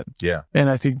to happen. Yeah. And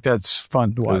I think that's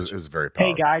fun to watch. It was very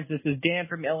powerful. Hey guys, this is Dan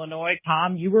from Illinois.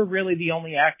 Tom, you were really the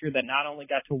only actor that not only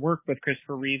got to work with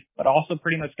Christopher Reeve, but also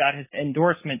pretty much got his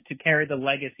endorsement to carry the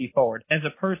legacy forward. As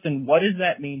a person, what does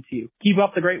that mean to you? Keep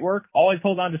up the great work. Always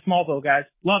hold on to Smallville, guys.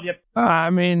 Love you. I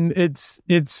mean,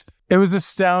 it was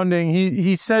astounding.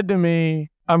 He said to me,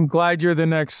 I'm glad you're the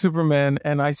next Superman.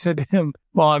 And I said to him,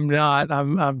 well, I'm not.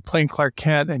 I'm playing Clark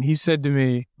Kent. And he said to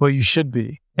me, well, you should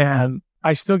be. And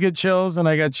I still get chills, and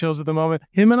I got chills at the moment.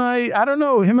 Him and I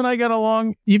got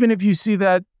along. Even if you see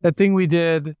that thing we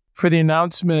did for the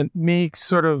announcement, me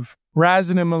sort of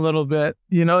razzing him a little bit,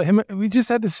 we just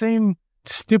had the same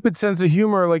stupid sense of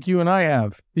humor like you and I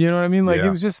have. You know what I mean? Like, It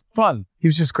was just fun. He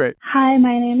was just great. Hi,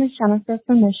 my name is Jennifer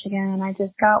from Michigan, and I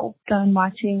just got done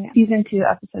watching season 2,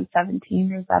 episode 17,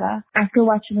 Rosetta. After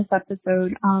watching this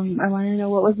episode, I want to know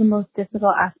what was the most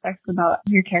difficult aspects about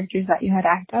your characters that you had to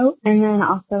act out, and then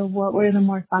also what were the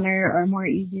more funner or more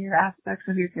easier aspects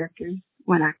of your characters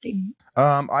when acting?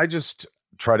 I just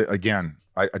try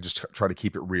to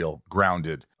keep it real,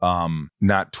 grounded,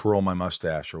 not twirl my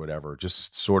mustache or whatever,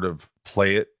 just sort of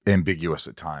play it ambiguous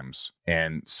at times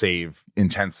and save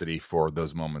intensity for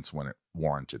those moments when it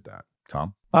warranted that.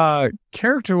 Tom?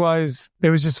 Character-wise, it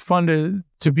was just fun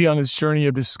to be on this journey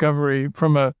of discovery.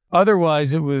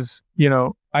 Otherwise, it was,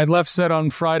 I left set on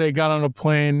Friday, got on a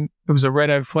plane. It was a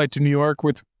red-eye flight to New York,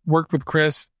 worked with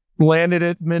Chris, landed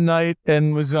at midnight,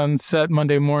 and was on set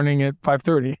Monday morning at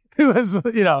 5:30. It was,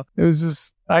 it was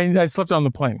just, I slept on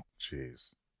the plane.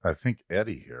 Jeez. I think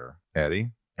Eddie here.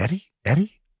 Eddie?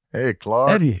 Hey,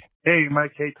 Clark. Eddie. Hey,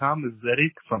 Mike. Hey, Tom. This is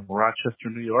Eddie from Rochester,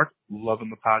 New York.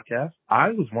 Loving the podcast. I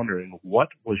was wondering, what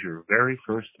was your very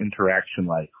first interaction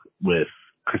like with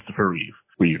Christopher Reeve?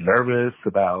 Were you nervous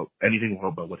about anything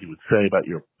about what he would say about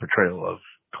your portrayal of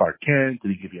Clark Kent?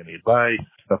 Did he give you any advice?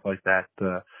 Stuff like that.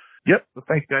 Yep. Well,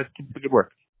 thanks, guys. Keep up the good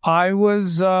work. I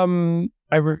was,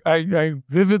 I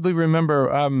vividly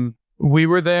remember, we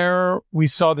were there. We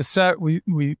saw the set. We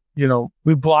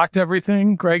blocked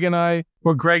everything. Greg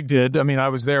did. I mean, I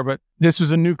was there, but this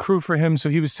was a new crew for him.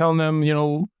 So he was telling them,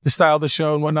 the style of the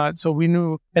show and whatnot. So we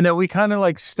knew, and then we kind of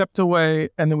like stepped away,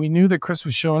 and then we knew that Chris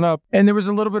was showing up. And there was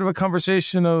a little bit of a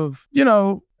conversation of,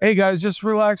 hey guys, just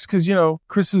relax. Cause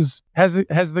Chris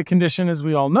has the condition, as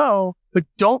we all know, but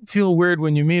don't feel weird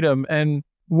when you meet him. And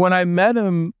when I met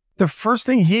him, the first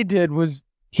thing he did was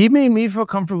he made me feel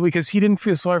comfortable because he didn't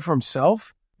feel sorry for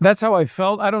himself. That's how I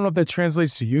felt. I don't know if that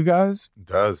translates to you guys. It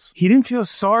does. He didn't feel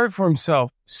sorry for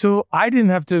himself. So I didn't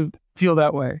have to feel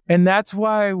that way. And that's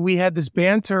why we had this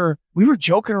banter. We were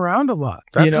joking around a lot.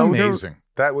 That's amazing.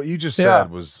 That what you just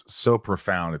said was so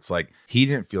profound. It's like he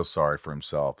didn't feel sorry for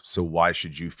himself. So why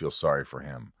should you feel sorry for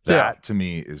him? That to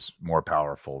me is more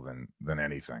powerful than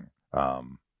anything.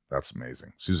 That's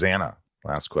amazing. Susanna.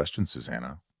 Last question,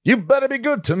 Susanna. You better be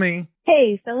good to me.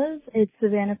 Hey, fellas, it's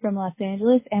Savannah from Los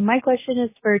Angeles, and my question is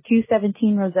for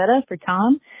 217 Rosetta for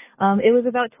Tom. It was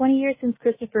about 20 years since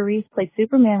Christopher Reeve played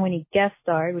Superman when he guest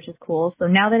starred, which is cool. So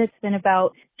now that it's been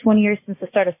about 20 years since the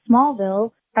start of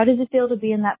Smallville, how does it feel to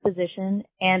be in that position,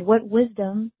 and what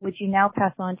wisdom would you now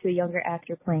pass on to a younger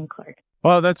actor playing Clark?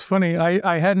 Well, that's funny.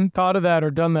 I hadn't thought of that or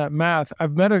done that math.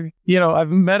 I've met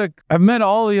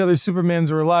all the other Supermans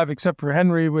who are alive except for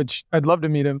Henry, which I'd love to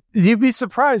meet him. You'd be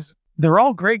surprised. They're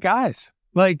all great guys.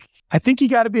 Like, I think you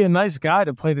got to be a nice guy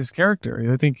to play this character. I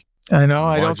don't think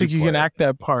you can act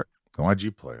that part. Why'd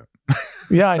you play it?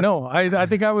 Yeah, I know. I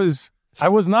think I was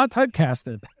not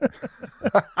typecasted.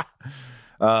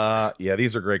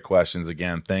 These are great questions.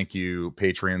 Again, thank you,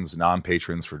 patrons,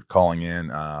 non-patrons, for calling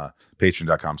in.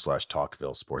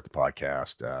 Patreon.com/Talkville, support the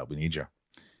podcast. We need you,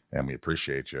 and we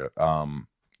appreciate you.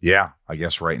 I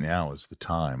guess right now is the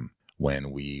time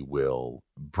when we will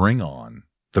bring on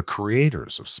the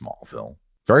creators of Smallville.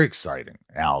 Very exciting.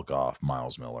 Al Gough,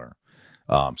 Miles Miller.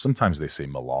 Sometimes they say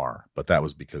Millar, but that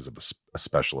was because of a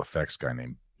special effects guy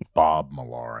named Bob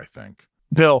Millar, I think.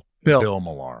 Bill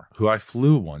Millar, who I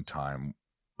flew one time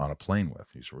on a plane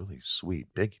with. He's really sweet,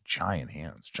 big, giant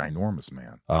hands, ginormous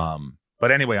man.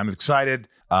 But anyway, I'm excited.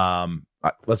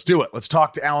 Let's do it. Let's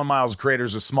talk to Alan Miles,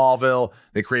 creators of Smallville.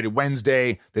 They created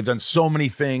Wednesday. They've done so many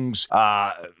things.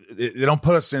 They don't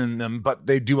put us in them, but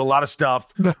they do a lot of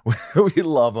stuff. We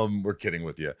love them. We're kidding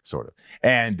with you, sort of.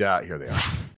 And here they are.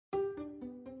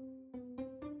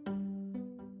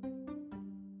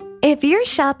 If you're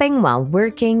shopping while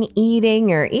working,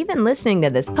 eating, or even listening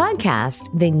to this podcast,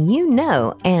 then you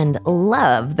know and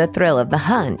love the thrill of the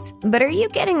hunt. But are you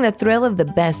getting the thrill of the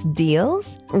best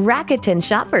deals? Rakuten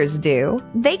shoppers do.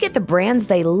 They get the brands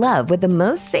they love with the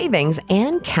most savings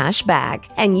and cash back.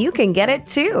 And you can get it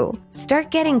too. Start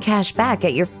getting cash back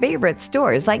at your favorite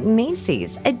stores like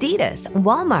Macy's, Adidas,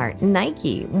 Walmart,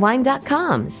 Nike,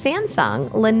 Wine.com,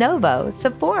 Samsung, Lenovo,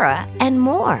 Sephora, and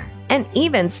more. And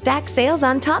even stack sales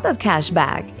on top of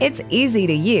cashback. It's easy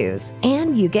to use,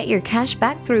 and you get your cash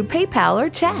back through PayPal or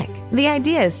check. The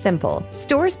idea is simple.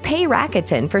 Stores pay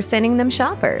Rakuten for sending them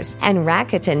shoppers, and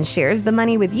Rakuten shares the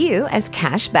money with you as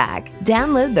cash back.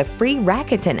 Download the free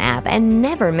Rakuten app and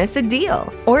never miss a deal.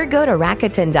 Or go to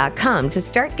Rakuten.com to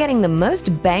start getting the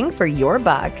most bang for your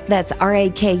buck. That's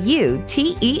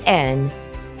Rakuten.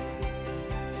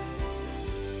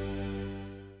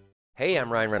 Hey,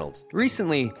 I'm Ryan Reynolds.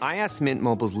 Recently, I asked Mint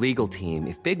Mobile's legal team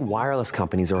if big wireless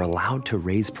companies are allowed to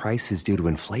raise prices due to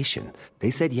inflation. They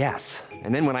said yes.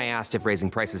 And then when I asked if raising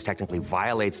prices technically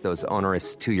violates those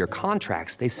onerous 2-year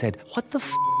contracts, they said, "What the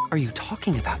f*** are you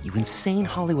talking about, you insane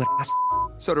Hollywood ass?"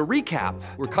 So to recap,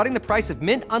 we're cutting the price of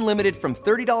Mint Unlimited from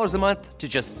 $30 a month to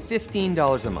just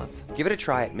 $15 a month. Give it a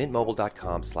try at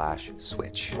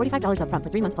mintmobile.com/switch. $45 up front for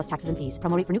 3 months plus taxes and fees.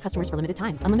 Promo rate for new customers for limited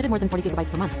time. Unlimited more than 40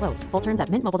 gigabytes per month. Slows full terms at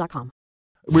mintmobile.com.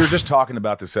 We were just talking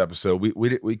about this episode.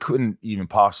 We couldn't even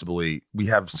possibly. We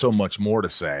have so much more to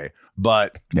say,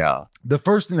 but the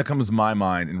first thing that comes to my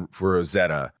mind for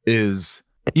Rosetta is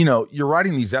you know, you're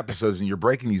writing these episodes and you're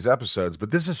breaking these episodes,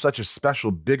 but this is such a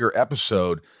special, bigger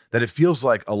episode that it feels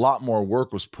like a lot more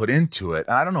work was put into it.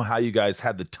 And I don't know how you guys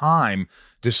had the time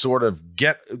to sort of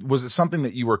was it something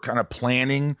that you were kind of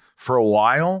planning for a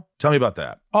while? Tell me about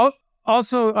that.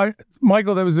 Also,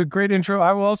 Michael, that was a great intro.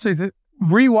 I will also say that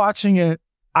rewatching it,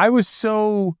 I was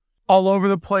so all over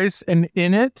the place and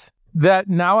in it that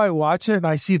now I watch it and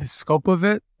I see the scope of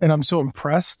it and I'm so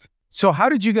impressed. So how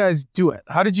did you guys do it?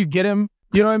 How did you get him?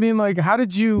 You know what I mean? Like, how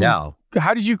did you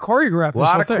choreograph this?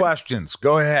 A lot of questions.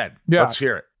 Go ahead. Yeah. Let's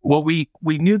hear it. Well, we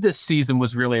knew this season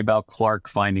was really about Clark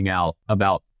finding out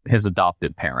about his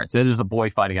adopted parents. It is a boy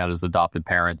finding out his adopted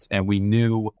parents. And we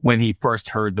knew when he first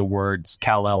heard the words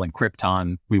Kal-El and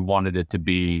Krypton, we wanted it to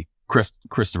be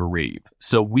Christopher Reeve.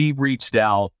 So we reached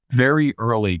out very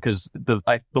early because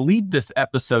I believe this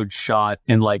episode shot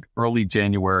in like early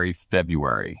January,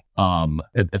 February,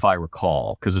 if I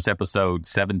recall, because it's episode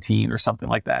 17 or something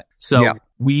like that. So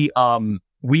we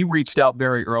reached out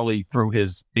very early through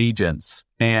his agents,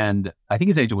 and I think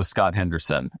his agent was Scott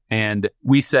Henderson. And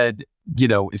we said, you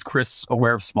know, is Chris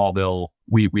aware of Smallville?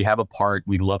 We have a part.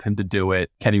 We'd love him to do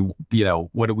it. Can he, you know,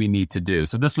 what do we need to do?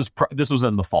 So this was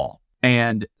in the fall.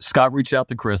 And Scott reached out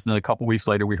to Chris, and then a couple weeks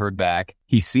later, we heard back.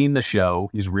 He's seen the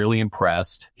show. He's really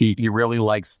impressed. He really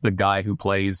likes the guy who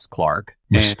plays Clark.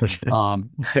 And,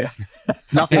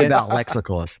 nothing about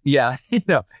Lexicon. Yeah,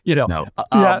 No.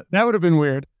 That would have been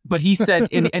weird. But he said,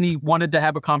 and he wanted to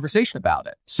have a conversation about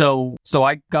it. So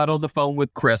I got on the phone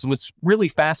with Chris. And what's really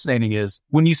fascinating is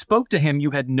when you spoke to him,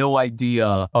 you had no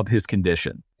idea of his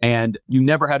condition. And you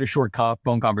never had a short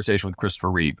phone conversation with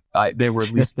Christopher Reeve. They were at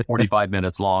least 45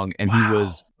 minutes long. And he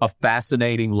was a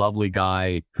fascinating, lovely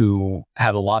guy who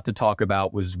had a lot to talk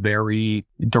about, was very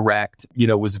direct, you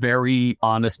know, was very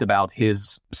honest about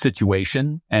his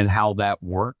situation and how that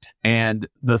worked. And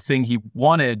the thing he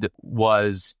wanted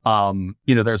was,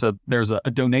 you know, there's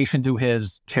a donation to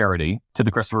his charity, to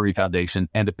the Christopher Reeve Foundation,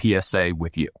 and a PSA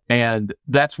with you. And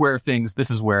that's where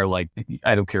this is where, like,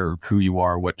 I don't care who you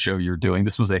are, what show you're doing.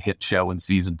 This was a hit show in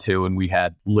season 2, and we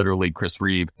had literally Chris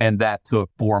Reeve. And that took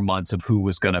 4 months of who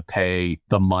was going to pay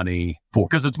the money for,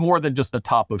 because it's more than just a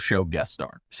top of show guest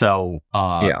star. So,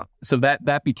 so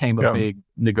that became a big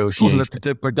negotiation. Also,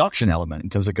 the production element in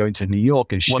terms of going to New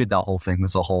York and shoot that whole thing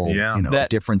was a whole,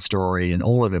 different story, and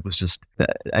all of it was just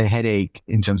a headache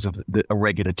in terms of a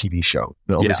regular TV show.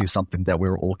 But obviously something that we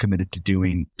were all committed to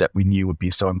doing, that we knew would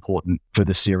be so important for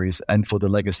the series and for the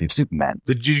legacy of Superman.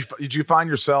 Did you find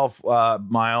yourself,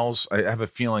 Miles? I have a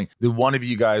feeling, did one of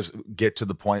you guys get to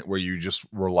the point where you just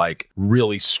were like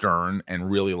really stern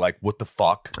and really like, what the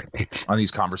fuck on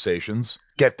these conversations?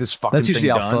 Get this fucking thing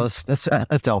done.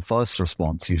 That's our first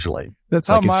response usually. That's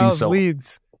how Miles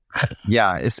leads.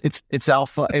 Yeah, it's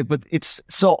alpha, but it's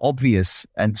so obvious,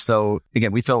 and so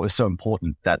again, we felt it was so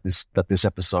important that this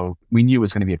episode, we knew it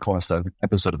was going to be a cornerstone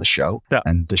episode of the show,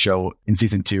 and the show in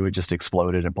season 2 it just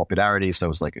exploded in popularity. So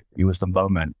it was the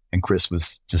moment, and Chris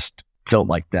was just felt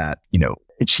like that, you know,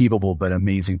 achievable but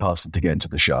amazing person to get into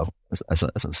the show as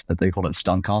they call it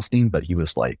stunt casting, but he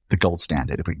was like the gold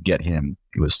standard. If we could get him,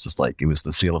 it was just like, it was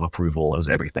the seal of approval. It was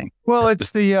everything. Well,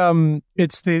 it's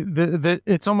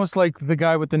it's almost like the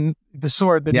guy with the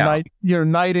sword,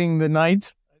 knighting the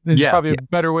knight. There's probably a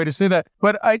better way to say that.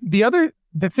 But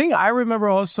the thing I remember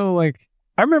also, like,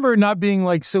 I remember it not being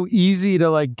like so easy to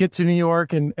like get to New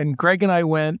York, and Greg and I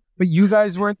went, but you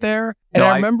guys weren't there. And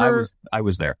I remember I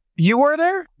was there. You were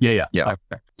there? Yeah.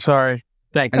 Sorry.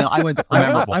 Thanks. And I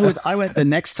went the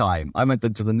next time. I went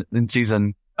in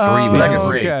season 3.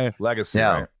 Legacy. Yeah.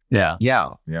 Right?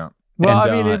 Yeah. Well,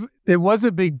 I mean, it was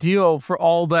a big deal for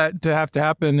all that to have to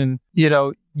happen, and you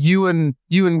know, you and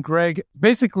Greg,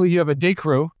 basically, you have a day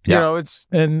crew. You know, it's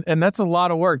and that's a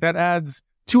lot of work. That adds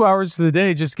 2 hours to the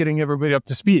day just getting everybody up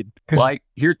to speed. Well,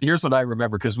 here's what I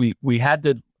remember, because we had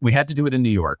to do it in New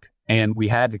York. And we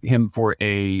had him for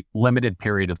a limited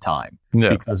period of time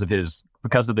because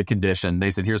of the condition.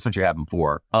 They said, here's what you have him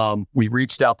for. We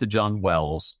reached out to John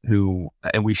Wells,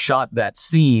 and we shot that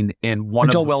scene in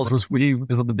John Wells was one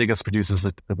of the biggest producers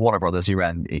at Warner Brothers. He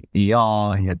ran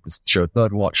ER. He had this show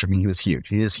Third Watch. I mean, he was huge.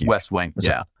 He is huge. West Wing.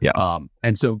 Yeah.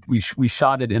 And so we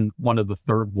shot it in one of the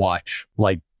Third Watch,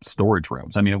 like, storage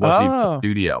rooms. I mean, it wasn't even a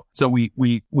studio. So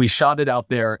we shot it out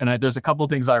there, and there's a couple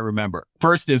of things I remember.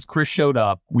 First is Chris showed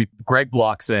up. Greg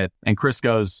blocks it, and Chris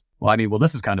goes, well,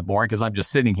 this is kind of boring because I'm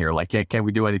just sitting here. Like, can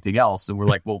we do anything else? And we're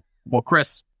like, well,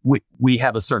 Chris, we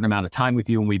have a certain amount of time with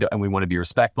you, and we want to be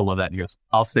respectful of that. And he goes,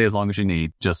 I'll stay as long as you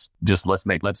need. Just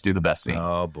let's do the best scene.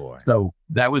 Oh boy. So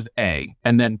that was A.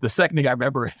 And then the second thing I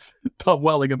remember is Tom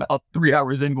Welling about 3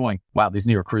 hours in going, wow, these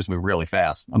New York crews move really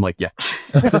fast. I'm like, yeah.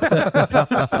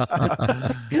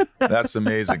 That's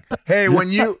amazing. Hey,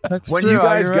 when you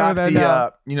guys got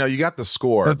the you got the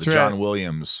score, That's the right. John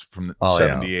Williams from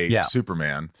 78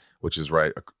 Superman, which is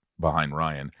right behind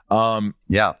Ryan.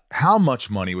 How much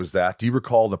money was that? Do you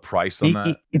recall the price on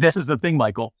that? This is the thing,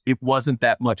 Michael. It wasn't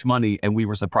that much money, and we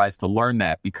were surprised to learn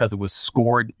that because it was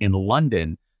scored in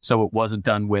London, so it wasn't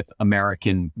done with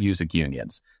American music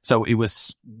unions. So it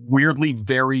was weirdly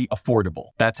very affordable.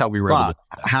 That's how we were able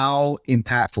to. How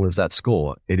impactful is that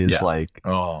score? It is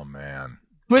oh man.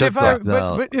 But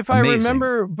if I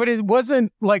remember, but it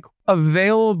wasn't like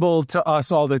available to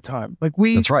us all the time. Like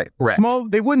That's right. Correct.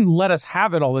 They wouldn't let us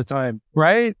have it all the time,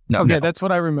 right? No, okay, no. that's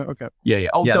what I remember. Okay. Yeah.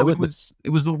 Oh, Yeah, no, there it was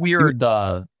the weird,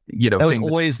 That was thing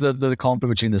always the conflict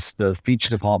between the feature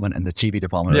department and the TV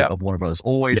department of Warner Brothers.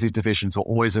 Always these divisions were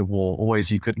always at war.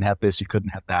 Always you couldn't have this, you couldn't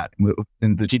have that.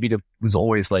 And the TV was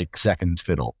always like second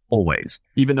fiddle. Always.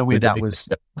 Even though and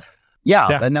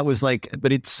that was like,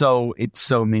 but it's so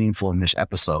meaningful in this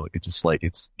episode. It's just like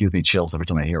it gives me chills every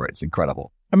time I hear it. It's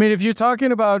incredible. I mean, if you're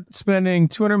talking about spending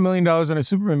 $200 million on a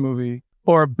Superman movie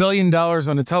or $1 billion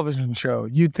on a television show,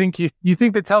 you think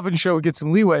the television show would get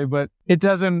some leeway, but it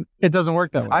doesn't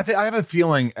work that way. I have a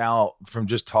feeling, Al, from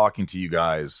just talking to you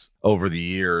guys over the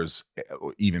years,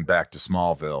 even back to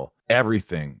Smallville,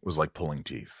 everything was like pulling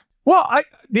teeth. Well,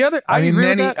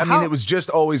 it was just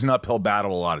always an uphill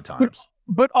battle a lot of times.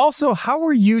 But also, how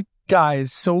are you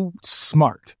guys so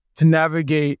smart to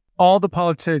navigate all the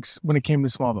politics when it came to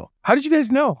Smallville? How did you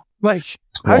guys know? Like,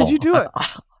 how did you do it?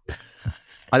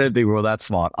 I don't think we were that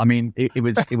smart. I mean, it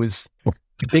was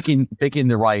picking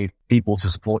the right people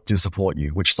to support you,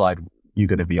 which side you're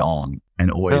going to be on,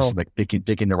 and always like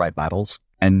picking the right battles.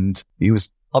 And it was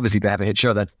obviously to have a hit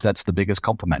show. That's the biggest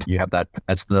compliment you have.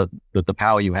 That's the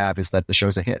power you have is that the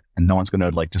show's a hit, and no one's going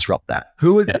to like disrupt that.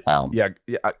 Who would?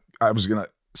 I was going to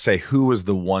say, who was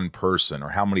the one person, or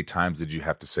how many times did you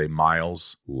have to say,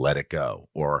 Miles, let it go,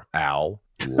 or Al,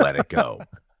 let it go?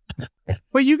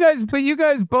 But you guys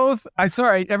both,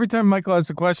 every time Michael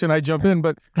asks a question, I jump in,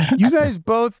 but you guys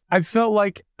both, I felt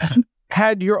like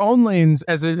had your own lanes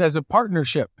as a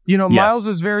partnership. Miles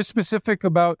was very specific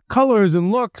about colors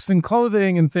and looks and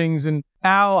clothing and things. And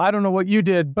Al, I don't know what you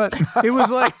did, but it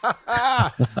was like,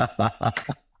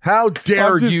 how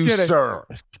dare you, sir?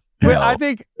 But I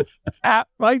think,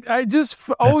 I just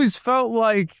always felt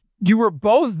like you were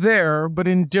both there, but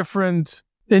in different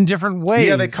ways.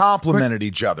 Yeah, they complemented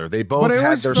each other. They both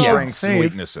had their strengths and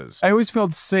weaknesses. I always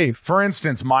felt safe. For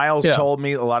instance, Miles told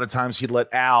me a lot of times he'd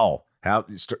let Al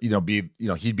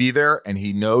he'd be there and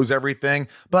he knows everything,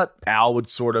 but Al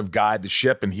would sort of guide the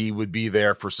ship and he would be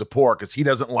there for support because he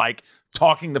doesn't like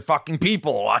talking to fucking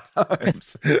people a lot of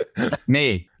times.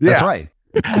 Me. That's right.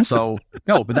 So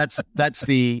no, but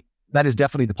that is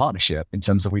definitely the partnership in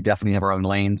terms of we definitely have our own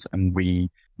lanes, and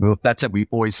that's it. We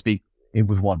always speak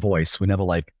with one voice. We never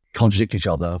like contradict each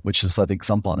other, which is I think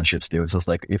some partnerships do. It's just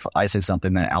like if I say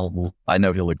something, then I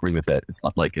know he'll agree with it. It's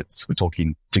not like we're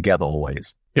talking together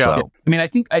always. Yeah. So, I mean, I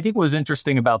think what was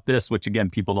interesting about this, which again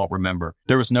people don't remember,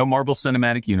 there was no Marvel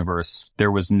Cinematic Universe.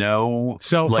 There was no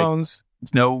cell phones.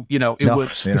 No, it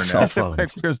was cell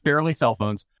phones. There was barely cell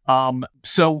phones.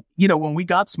 So, when we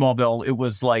got Smallville, it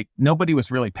was like nobody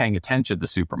was really paying attention to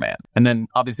Superman. And then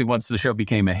obviously once the show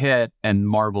became a hit and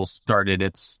Marvel started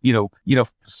its,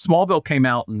 Smallville came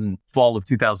out in fall of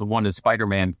 2001 and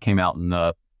Spider-Man came out in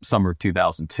the summer of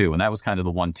 2002. And that was kind of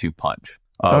the 1-2 punch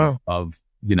of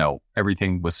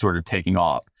everything was sort of taking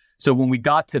off. So when we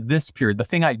got to this period, the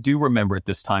thing I do remember at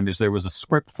this time is there was a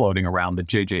script floating around that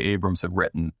J.J. Abrams had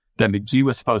written that McGee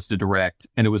was supposed to direct,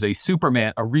 and it was a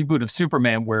reboot of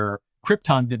Superman where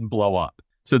Krypton didn't blow up.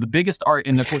 So the biggest art,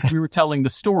 and of course we were telling the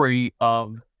story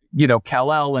of,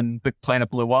 Kal-El and the planet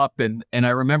blew up, and I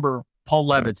remember Paul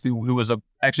Levitz, who was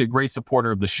actually a great supporter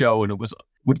of the show, and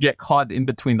would get caught in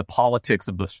between the politics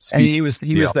of the speech. And he was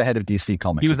the head of DC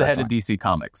Comics. He was the head of DC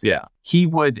Comics, yeah.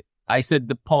 I said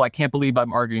to Paul, I can't believe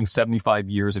I'm arguing 75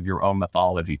 years of your own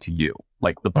mythology to you.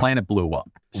 Like the planet blew up.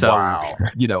 So, wow.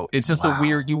 It's just a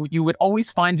weird, you would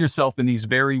always find yourself in these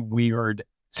very weird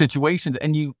situations,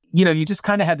 and you just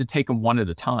kind of had to take them one at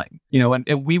a time,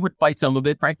 and we would fight some of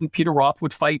it. Frankly, Peter Roth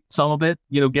would fight some of it.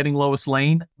 Getting Lois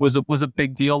Lane was a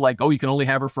big deal. Like, you can only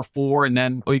have her for 4, and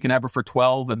then, you can have her for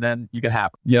 12, and then you can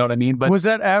have her. You know what I mean? But was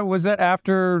that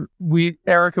after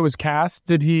Erica was cast?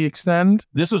 Did he extend?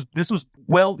 This was,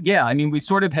 well, yeah. I mean, we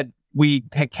sort of had we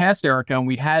had cast Erica and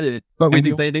we had it. But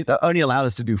they only allowed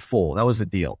us to do 4. That was the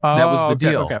deal. That was the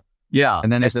deal. Okay. Yeah.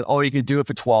 And then they said, you could do it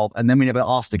for 12. And then we never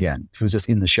asked again. It was just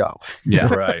in the show.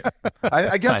 Yeah. Right.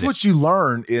 I guess what you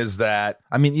learn is that,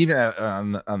 I mean, even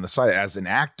on the side as an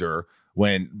actor,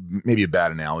 when maybe a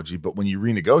bad analogy, but when you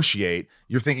renegotiate,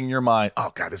 you're thinking in your mind,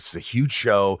 oh God, this is a huge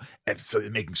show. And so they're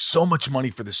making so much money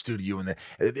for the studio. And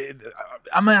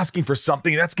I'm asking for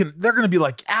something they're going to be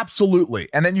like, absolutely.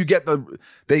 And then you get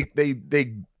they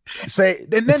say,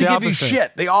 and then they give you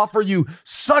shit. They offer you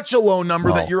such a low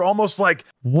number that you're almost like,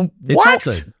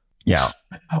 what? Yeah.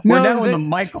 We're now in the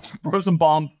Michael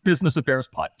Rosenbaum Business Affairs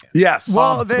podcast. Yes.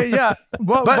 Well,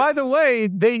 Well, by the way,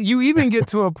 you even get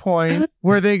to a point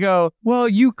where they go, well,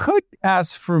 you could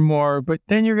ask for more, but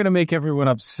then you're going to make everyone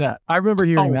upset. I remember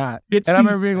hearing that. I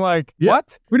remember being like,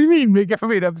 what? What do you mean make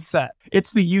everybody upset?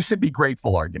 It's the you should be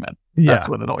grateful argument. That's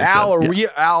what it always says.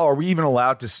 Are we even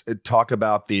allowed to talk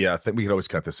about the thing? We could always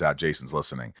cut this out. Jason's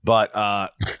listening. But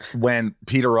when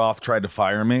Peter Roth tried to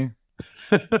fire me,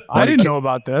 I didn't know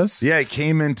about this. Yeah, he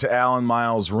came into Alan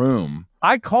Miles' room.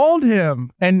 I called him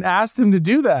and asked him to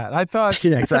do that. I thought,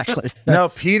 yeah, exactly. No,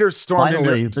 Peter stormed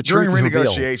Finally, in the during truth is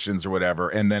renegotiations or whatever,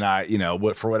 and then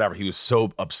for whatever, he was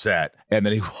so upset, and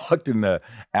then he walked into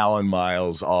Alan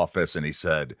Miles' office and he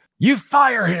said, "You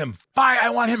fire him! I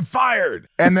want him fired!"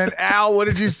 And then Al, what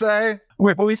did you say?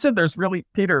 Wait, but we said there's really,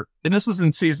 Peter, and this was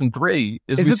in season 3.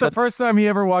 Is it the first time he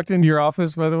ever walked into your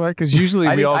office, by the way? Because usually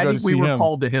we all go to see him. We were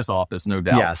called to his office, no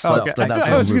doubt. Yes. Okay.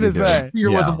 I was going to say. Peter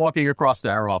wasn't walking across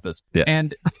to our office. Yeah.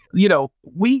 And,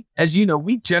 we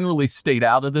generally stayed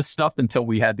out of this stuff until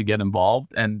we had to get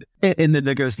involved. And in the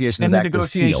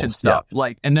negotiation stuff.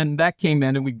 And then that came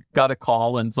in and we got a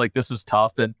call and it's like, this is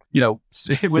tough. And,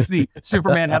 it was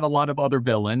Superman had a lot of other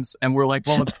villains. And we're like,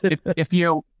 well, if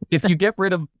you get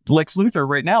rid of Lex Luthor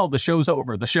right now, the show's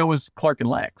over. The show is Clark and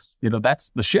Lex. That's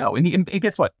the show. And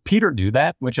guess what? Peter knew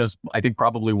that, which is, I think,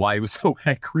 probably why he was so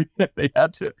angry that they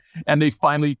had to. And they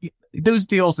finally, those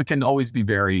deals that can always be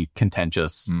very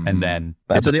contentious. Mm-hmm. And then.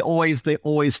 So they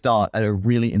always start at a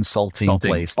really insulting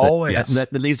place. That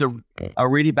leaves a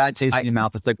really bad taste in your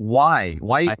mouth. It's like, why?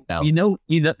 You know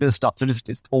this stuff. So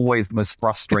it's always the most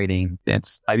frustrating.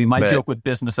 My joke with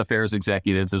business affairs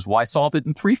executives is, why solve it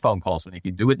in 3 phone calls when you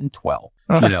can do it in 12?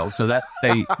 So that's what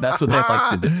they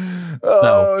like to do.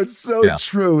 It's so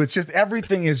true. It's just,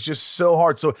 everything is just so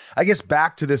hard. So I guess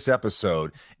back to this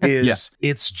episode is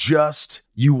it's just,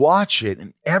 you watch it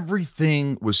and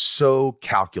everything was so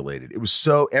calculated. It was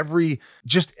so every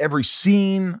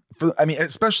scene,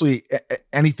 especially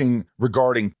anything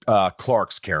regarding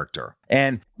Clark's character.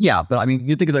 And but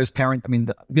you think of those parents.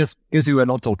 This who we're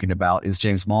not talking about is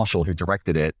James Marshall, who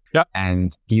directed it. Yeah,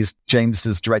 and James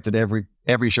has directed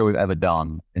every show we've ever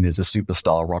done, and is a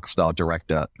superstar, rock star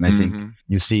director. And I think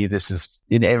you see this is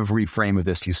in every frame of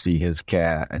this. You see his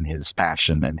care and his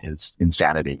passion and his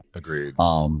insanity. Agreed.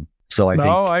 So I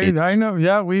know.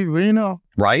 Yeah, we know.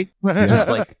 Right? Just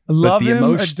like love him,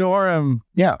 adore him.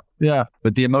 Yeah. Yeah.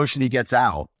 But the emotion he gets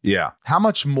out. Yeah. How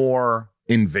much more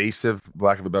invasive, for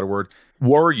lack of a better word,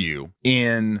 were you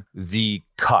in the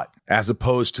cut as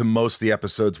opposed to most of the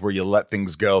episodes where you let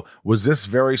things go? Was this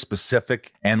very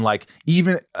specific and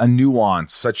even a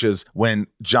nuance, such as when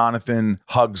Jonathan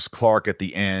hugs Clark at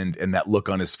the end and that look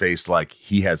on his face like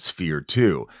he has fear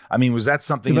too? Was that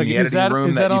something in the editing room?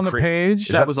 Is that on the page?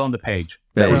 That was on the page.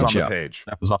 That was on the page.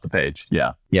 That was off the page.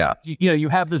 Yeah. Yeah. You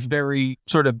have this very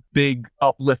sort of big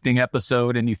uplifting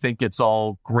episode and you think it's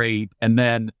all great. And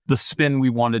then the spin we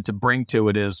wanted to bring to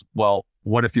it is, well,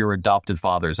 what if your adopted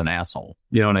father's an asshole?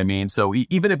 You know what I mean? So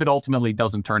even if it ultimately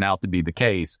doesn't turn out to be the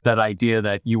case, that idea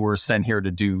that you were sent here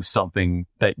to do something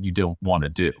that you don't want to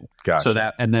do. Gotcha.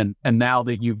 So and now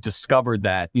that you've discovered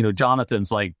that,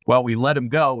 Jonathan's like, well, we let him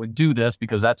go and do this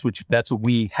because that's what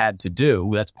we had to do.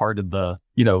 That's part of the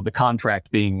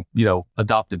contract being,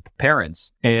 adopted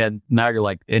parents. And now you're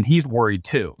like, and he's worried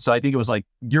too. So I think it was like,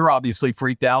 you're obviously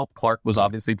freaked out. Clark was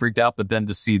obviously freaked out, but then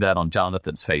to see that on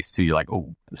Jonathan's face too, you're like,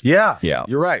 oh. Yeah.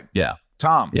 You're right. Yeah.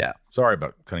 Tom. Yeah. Sorry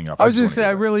about cutting off. I was just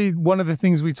saying, one of the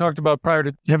things we talked about prior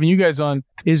to having you guys on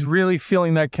is really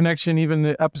feeling that connection, even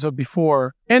the episode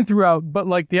before and throughout. But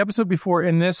the episode before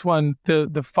in this one,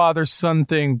 the father-son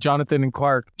thing, Jonathan and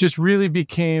Clark, just really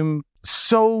became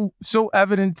so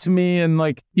evident to me. And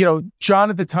John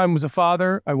at the time was a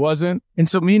father. I wasn't. And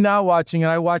so me now watching it,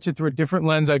 I watch it through a different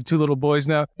lens. I have 2 little boys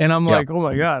now. And I'm like, oh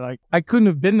my God, I couldn't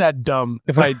have been that dumb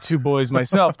if I had 2 boys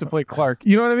myself to play Clark.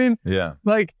 You know what I mean? Yeah.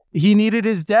 He needed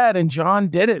his dad, and John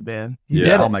did it, man. He did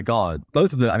it. Oh my God.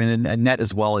 Both of them. And Ned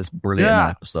as well is brilliant in that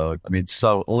episode.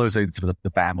 So all those things with the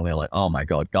family are like, oh my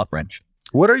God, gut wrench.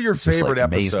 What are your It's just, favorite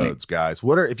amazing. episodes, guys?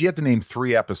 If you had to name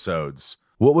 3 episodes,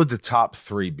 what would the top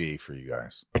 3 be for you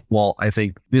guys? Well, I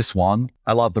think this one,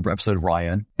 I love the episode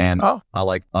Ryan, and I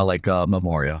like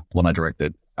Memoria, one I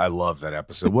directed. I love that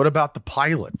episode. What about the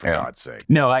pilot, for God's sake?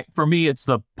 No, for me, it's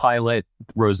the pilot,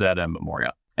 Rosetta, and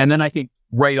Memoria. And then I think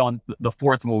right on the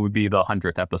fourth one would be the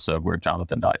 100th episode where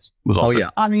Jonathan dies. Was also yeah.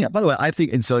 I mean, by the way, I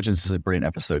think Insurgents is a brilliant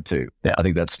episode too. Yeah. I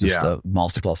think that's just a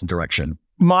masterclass in direction.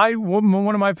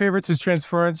 One of my favorites is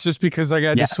Transference, just because I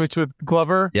got to switch with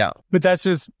Glover. Yeah. But that's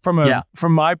just from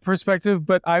my perspective.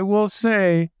 But I will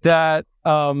say that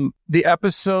the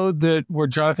episode where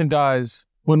Jonathan dies,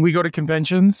 when we go to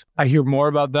conventions, I hear more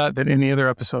about that than any other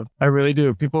episode. I really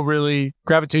do. People really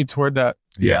gravitate toward that.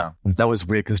 Yeah. That was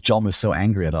weird because John was so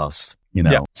angry at us, you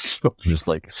know, just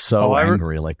like so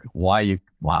angry. Like, why?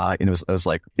 And it was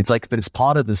like, but it's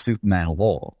part of the Superman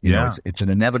law. You know, it's an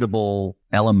inevitable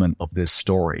element of this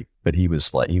story. But he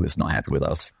was not happy with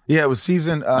us. Yeah. It was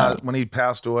season, when he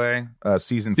passed away,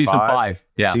 season 5.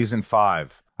 Yeah. Season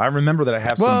 5. I remember that I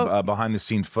have some behind the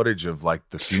scene footage of like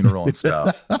the funeral and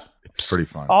stuff. It's pretty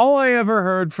fun. All I ever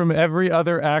heard from every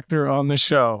other actor on the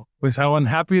show was how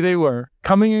unhappy they were.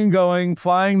 Coming and going,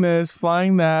 flying this,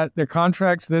 flying that, their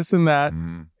contracts, this and that.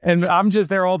 And I'm just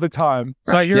there all the time.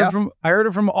 So I heard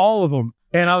it from all of them.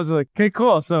 And I was like, okay,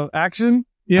 cool. So action,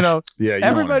 you know,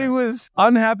 everybody was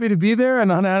unhappy to be there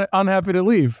and unhappy to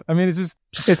leave. I mean, it's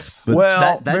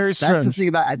very strange. That's the thing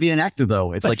about being an actor,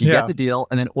 though. It's like you get the deal,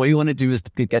 and then all you want to do is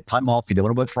to get time off. You don't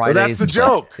want to work Fridays. Well, that's the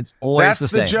joke. It's always the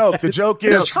same. Joke. The joke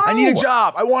is, I need a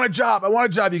job. I want a job.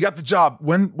 You got the job.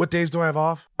 What days do I have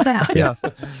off? Yeah.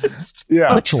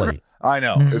 Literally. I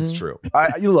know. It's true.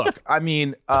 Look, I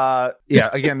mean,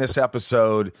 again, this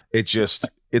episode, it's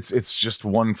just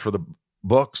one for the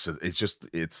books.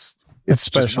 It's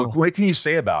special. What can you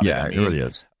say about it? Yeah, it really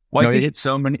is. It hits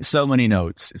so many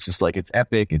notes. It's just like, it's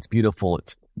epic, it's beautiful,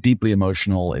 it's deeply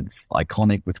emotional, it's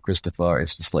iconic with Christopher.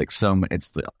 It's just like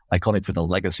it's iconic for the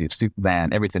legacy of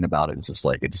Superman. Everything about it is just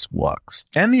like, it just works.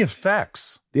 And the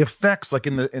effects, like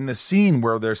in the scene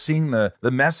where they're seeing the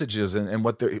messages and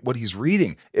what he's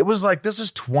reading. It was like, this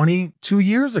is 22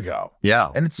 years ago.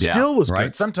 Yeah. And it still was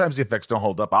good. Sometimes the effects don't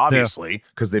hold up, obviously,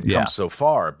 because they've come so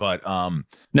far. But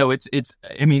no, it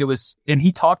was, and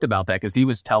he talked about that because he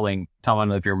was telling, I don't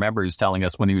know if you remember, he was telling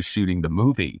us when he was shooting the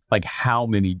movie, like how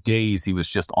many days he was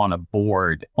just on a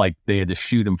board, like they had to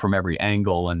shoot him from every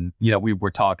angle. And, you know, we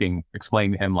were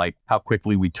explaining to him like how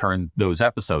quickly we turned those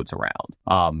episodes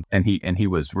around. And he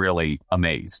was really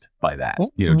amazed by that,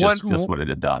 you know, just what it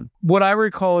had done. What I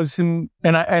recall is him,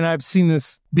 and I've seen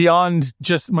this beyond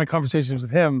just my conversations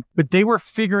with him, but they were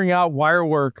figuring out wire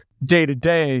work day to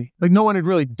day. Like no one had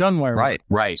really done wire work.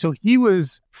 Right. So he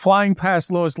was flying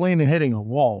past Lois Lane and hitting a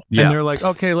wall. Yeah. And they're like,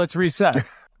 okay, let's reset.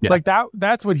 Like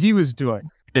that's what he was doing.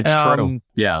 It's true.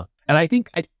 Yeah. And I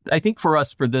think for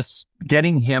us, for this,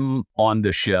 getting him on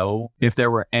the show, if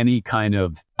there were any kind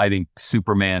of, I think,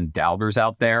 Superman doubters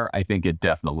out there, I think it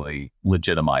definitely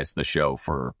legitimized the show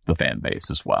for the fan base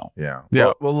as well. Yeah.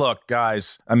 Well, look,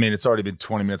 guys, I mean, it's already been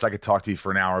 20 minutes. I could talk to you for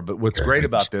an hour, but what's great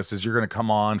about this is you're going to come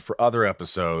on for other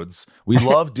episodes. We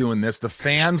love doing this. The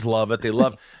fans love it. They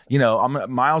love, you know,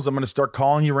 Miles, I'm going to start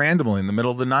calling you randomly in the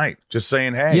middle of the night, just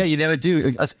saying, hey. Yeah, you never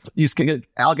do.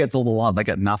 Al gets all the love. I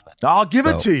got nothing. I'll give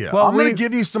it to you. Well, I'm going to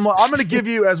give you I'm going to give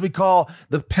you, as we call,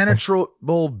 the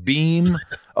penetrable beam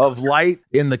of light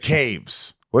in the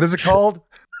caves. What is it called?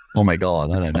 Oh my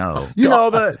God, I don't know. You know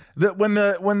the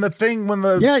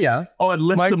Oh, it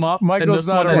lifts them up. Michael's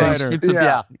not a writer.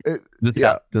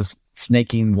 This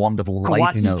snaking wonderful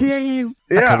light.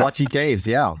 Kawachi Caves.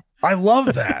 Yeah. I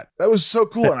love that. That was so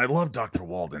cool, and I love Dr.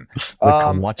 Walden.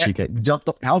 Kawachi Caves.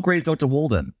 How great is Dr.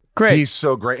 Walden? Great. He's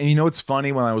so great. And you know what's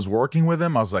funny? When I was working with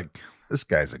him, I was like, this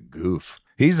guy's a goof.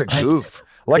 He's a goof.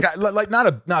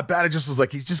 Not bad. I just was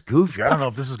like, he's just goofy. I don't know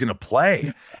if this is going to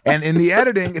play. And in the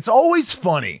editing, it's always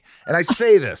funny. And I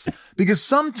say this because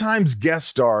sometimes guest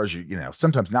stars, you know,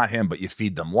 sometimes not him, but you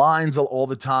feed them lines all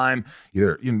the time.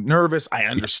 You're nervous. I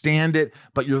understand it,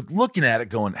 but you're looking at it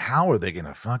going, how are they going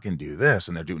to fucking do this?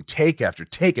 And they're doing take after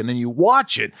take. And then you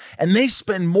watch it and they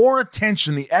spend more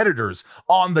attention, the editors,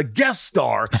 on the guest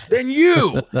star than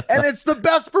you. And it's the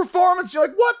best performance. You're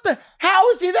like, how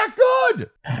is he that good?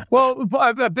 Well,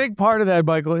 a big part of that,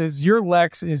 Michael, is your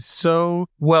Lex is so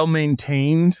well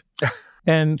maintained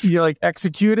and you're like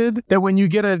executed that when you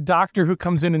get a doctor who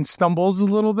comes in and stumbles a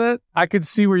little bit, I could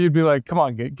see where you'd be like, come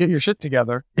on, get your shit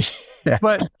together.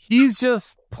 But he's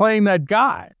just playing that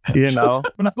guy, you know?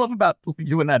 What I love about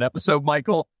you in that episode,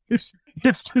 Michael, It's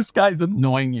this guy's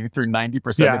annoying you through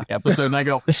 90% of the episode. And I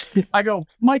go,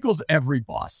 Michael's every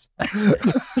boss.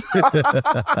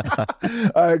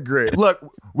 I agree. Look,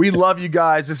 we love you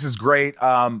guys. This is great.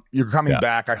 You're coming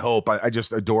back, I hope. I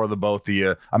just adore the both of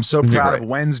you. I'm so proud of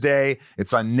Wednesday.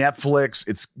 It's on Netflix.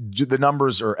 The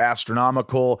numbers are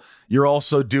astronomical. You're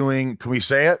also doing, can we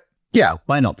say it? Yeah,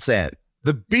 why not say it?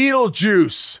 The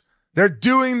Beetlejuice. They're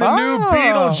doing the new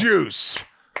Beetlejuice.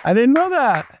 I didn't know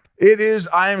that. It is.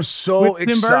 I am so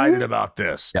excited about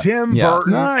this. Yeah. Tim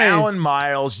Burton, Nice. Alan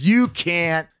Miles, you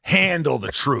can't handle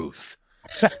the truth.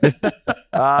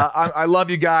 I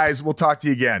love you guys. We'll talk to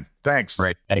you again. Thanks.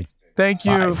 Great. Thanks. Thank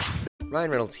you. Bye.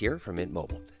 Ryan Reynolds here from Mint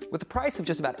Mobile. With the price of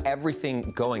just about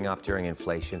everything going up during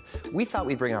inflation, we thought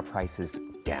we'd bring our prices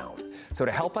down. So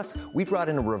to help us, we brought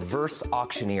in a reverse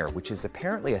auctioneer, which is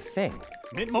apparently a thing.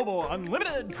 Mint Mobile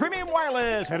Unlimited Premium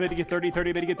Wireless. How to get 30,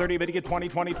 30, bit to get 30, bit to get 20,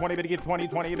 20, 20, bit to get 20,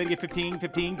 20, bit to get 15,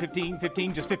 15, 15,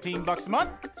 15, just $15 a month?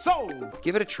 Sold!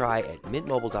 Give it a try at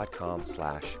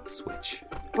mintmobile.com/switch.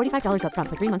 $45 up front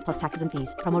for 3 months plus taxes and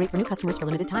fees. Promo rate for new customers for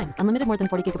limited time. Unlimited more than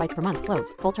 40 gigabytes per month.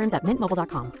 Slows full terms at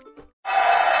mintmobile.com.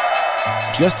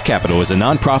 Just Capital is a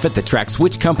nonprofit that tracks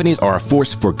which companies are a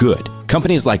force for good.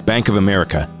 Companies like Bank of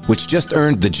America, which just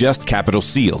earned the Just Capital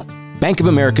seal. Bank of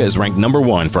America is ranked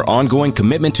 #1 for ongoing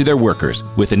commitment to their workers,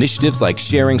 with initiatives like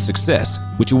Sharing Success,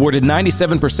 which awarded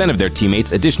 97% of their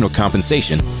teammates additional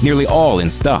compensation, nearly all in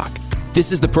stock.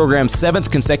 This is the program's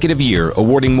 7th consecutive year,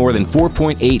 awarding more than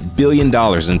 $4.8 billion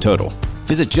in total.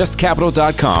 Visit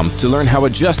justcapital.com to learn how a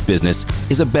just business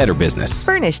is a better business.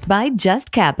 Furnished by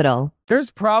Just Capital.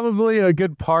 There's probably a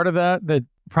good part of that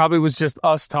probably was just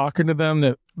us talking to them.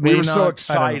 That we were so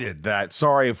excited that,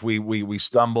 sorry if we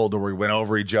stumbled or we went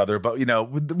over each other, but you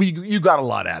got a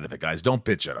lot out of it, guys. Don't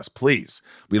bitch at us, please.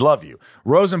 We love you.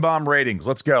 Rosenbaum ratings.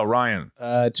 Let's go, Ryan.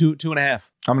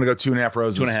 2.5. I'm gonna go 2.5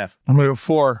 roses. 2.5. I'm gonna go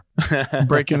 4. I'm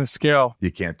breaking the scale.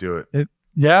 You can't do it.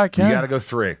 Yeah, I can. You got to go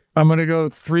 3. I'm gonna go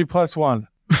 3 + 1.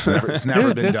 It's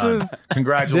never been done.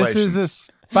 Congratulations.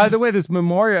 By the way, this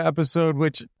Memoria episode,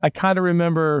 which I kind of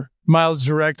remember Miles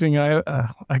directing. I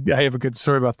have a good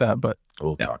story about that, but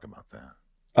we'll talk about that.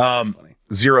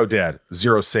 0 dead,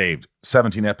 0 saved,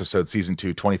 17 episodes, season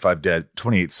 2, 25 dead,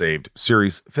 28 saved,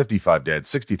 series 55 dead,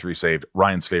 63 saved.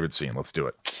 Ryan's favorite scene. Let's do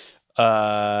it.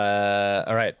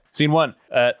 All right. Scene 1,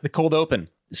 the cold open.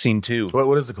 Scene 2.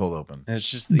 What is the cold open? It's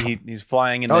just he's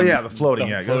flying and the floating.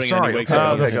 Floating, and he wakes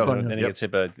up. Then he gets hit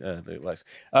by the legs.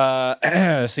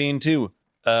 Scene 2,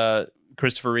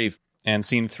 Christopher Reeve, and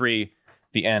scene 3,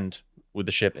 the end with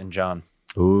the ship and John.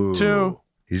 Ooh. 2.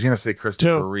 He's gonna say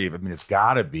Christopher Reeve. I mean, it's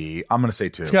gotta be. I'm gonna say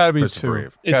 2. It's gotta be Christopher 2.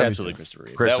 Reeve. It's absolutely Christopher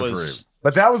Reeve. Reeve.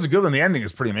 But that was a good one. The ending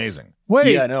is pretty amazing.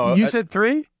 Wait, you said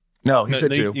 3? No, he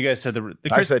said 2. You guys said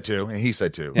I said 2, and he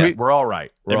said 2. Yeah. We're all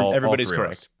right. Everybody's all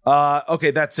correct.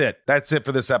 Okay, that's it. That's it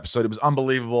for this episode. It was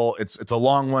unbelievable. It's a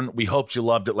long one. We hoped you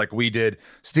loved it like we did.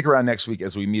 Stick around next week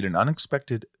as we meet an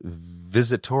unexpected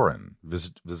visitor.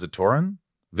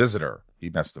 He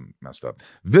messed up.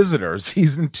 Visitor,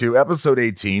 season 2, episode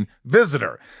 18,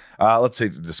 Visitor. Let's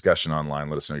take the discussion online.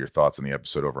 Let us know your thoughts on the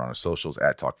episode over on our socials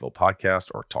at Talkville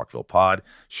Podcast or Talkville Pod.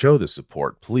 Show the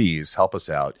support. Please help us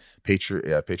out.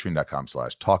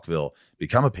 Patreon.com/Talkville.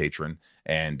 Become a patron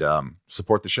and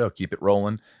support the show. Keep it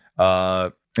rolling.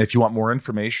 If you want more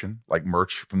information, like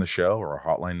merch from the show or our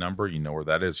hotline number, you know where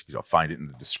that is. You'll find it in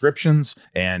the descriptions.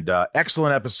 And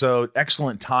excellent episode.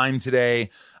 Excellent time today.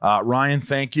 Ryan,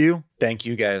 thank you. Thank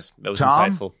you, guys. That was Tom,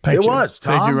 insightful. It was.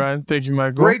 Tom. Thank you, Ryan. Thank you,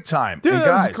 Michael. Great time. Dude, and that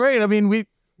guys, was great. I mean, we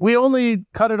only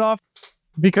cut it off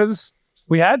because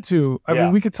we had to. I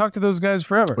mean, we could talk to those guys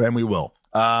forever. And we will.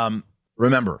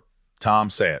 Remember, Tom,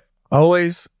 say it.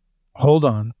 Always hold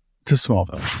on to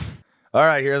Smallville. All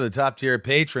right, here are the top tier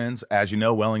patrons. As you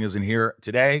know, Welling isn't here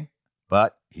today,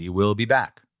 but he will be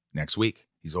back next week.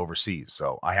 He's overseas,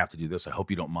 so I have to do this. I hope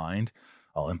you don't mind.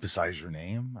 I'll emphasize your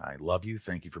name. I love you.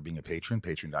 Thank you for being a patron.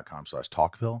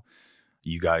 Patreon.com/Talkville.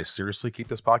 You guys seriously keep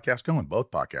this podcast going. Both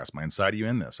podcasts. My inside of you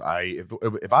in this.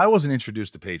 If I wasn't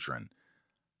introduced to Patreon,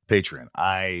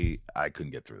 I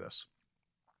couldn't get through this.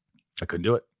 I couldn't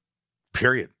do it.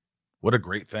 Period. What a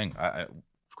great thing.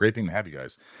 Great thing to have you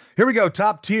guys. Here we go.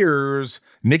 Top tiers.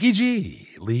 Nikki G,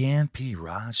 Leanne P,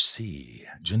 Raj C,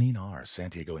 Janine R,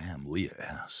 Santiago M, Leah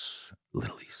S,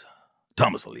 Little Lisa,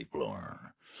 Thomas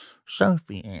Leafblower,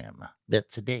 Sophie M,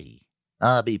 Betsy D,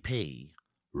 RBP,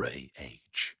 Ray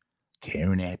H,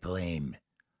 Karen Apple M,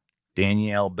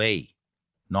 Danielle B,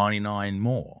 99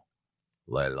 more,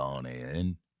 Leilani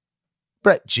N,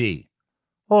 Brett G,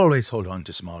 always hold on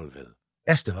to Smallville,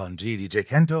 Esteban G, DJ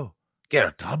Kento,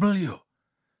 Garrett W,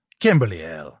 Kimberly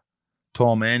L,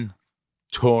 Tom N,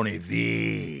 Tony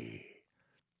V,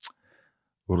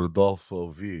 Rodolfo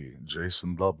V,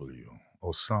 Jason W,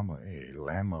 Osama A,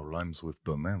 Lama rhymes with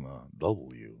banana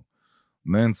W,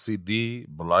 Nancy D,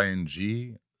 Brian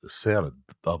G, Sarah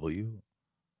W,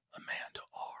 Amanda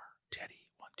R, Teddy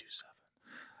 127,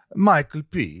 Michael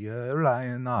P,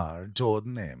 Ryan R,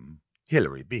 Jordan M,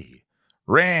 Hillary B,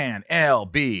 Ran L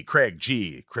B, Craig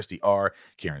G, Christy R,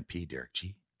 Karen P, Derek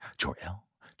G, Jor-L,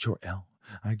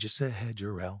 I just said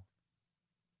Jor-L,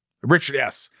 Richard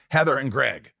S, Heather and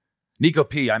Greg, Nico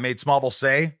P, I made Smallville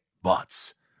say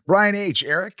butts, Brian H,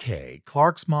 Eric K,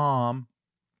 Clark's mom,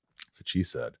 that's what she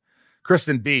said,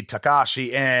 Kristen B,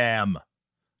 Takashi M,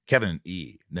 Kevin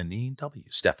E, Nanine W,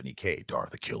 Stephanie K,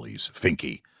 Darth Achilles,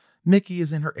 Finky, Mickey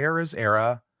is in her era's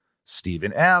era,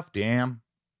 Stephen F, damn,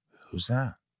 who's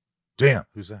that?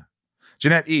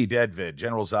 Jeanette E, Deadvid,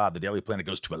 General Zod, the Daily Planet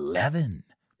goes to 11,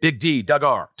 Big D, Doug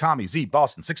R, Tommy Z,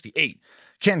 Boston 68,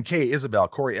 Ken K, Isabel,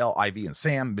 Corey L, Ivy and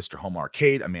Sam, Mr. Home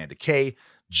Arcade, Amanda K,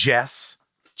 Jesse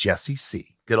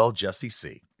C, good old Jesse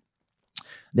C.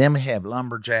 Then we have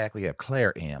Lumberjack, we have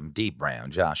Claire M, Deep Brown,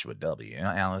 Joshua W,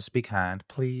 Alice, be kind,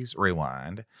 please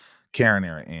rewind, Karen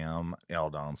Era M,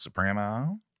 Eldon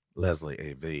Supremo, Leslie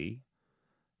A.V.,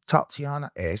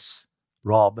 Tatiana S.,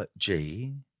 Robert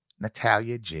G.,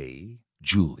 Natalia J.,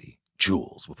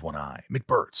 Jules with one eye,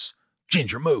 McBurts,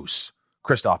 Ginger Moose,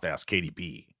 Christoph S., Katie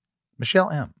B.,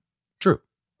 Michelle M., Drew,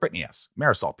 Brittany S.,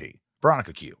 Marisol P.,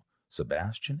 Veronica Q.,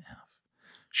 Sebastian F.,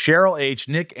 Cheryl H.,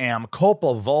 Nick M.,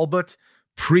 Copal Volbut,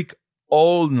 Preek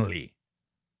Only,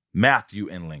 Matthew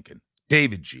and Lincoln,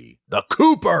 David G., the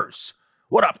Coopers,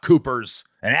 what up Coopers,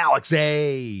 and Alex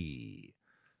A.,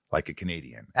 like a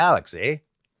Canadian, Alex A.,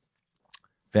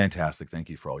 fantastic, thank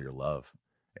you for all your love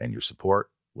and your support.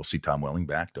 We'll see Tom Welling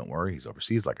back, don't worry, he's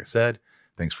overseas, like I said.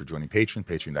 Thanks for joining Patreon,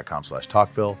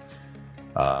 patreon.com/talkville.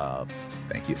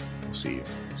 Thank you, we'll see you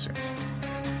soon.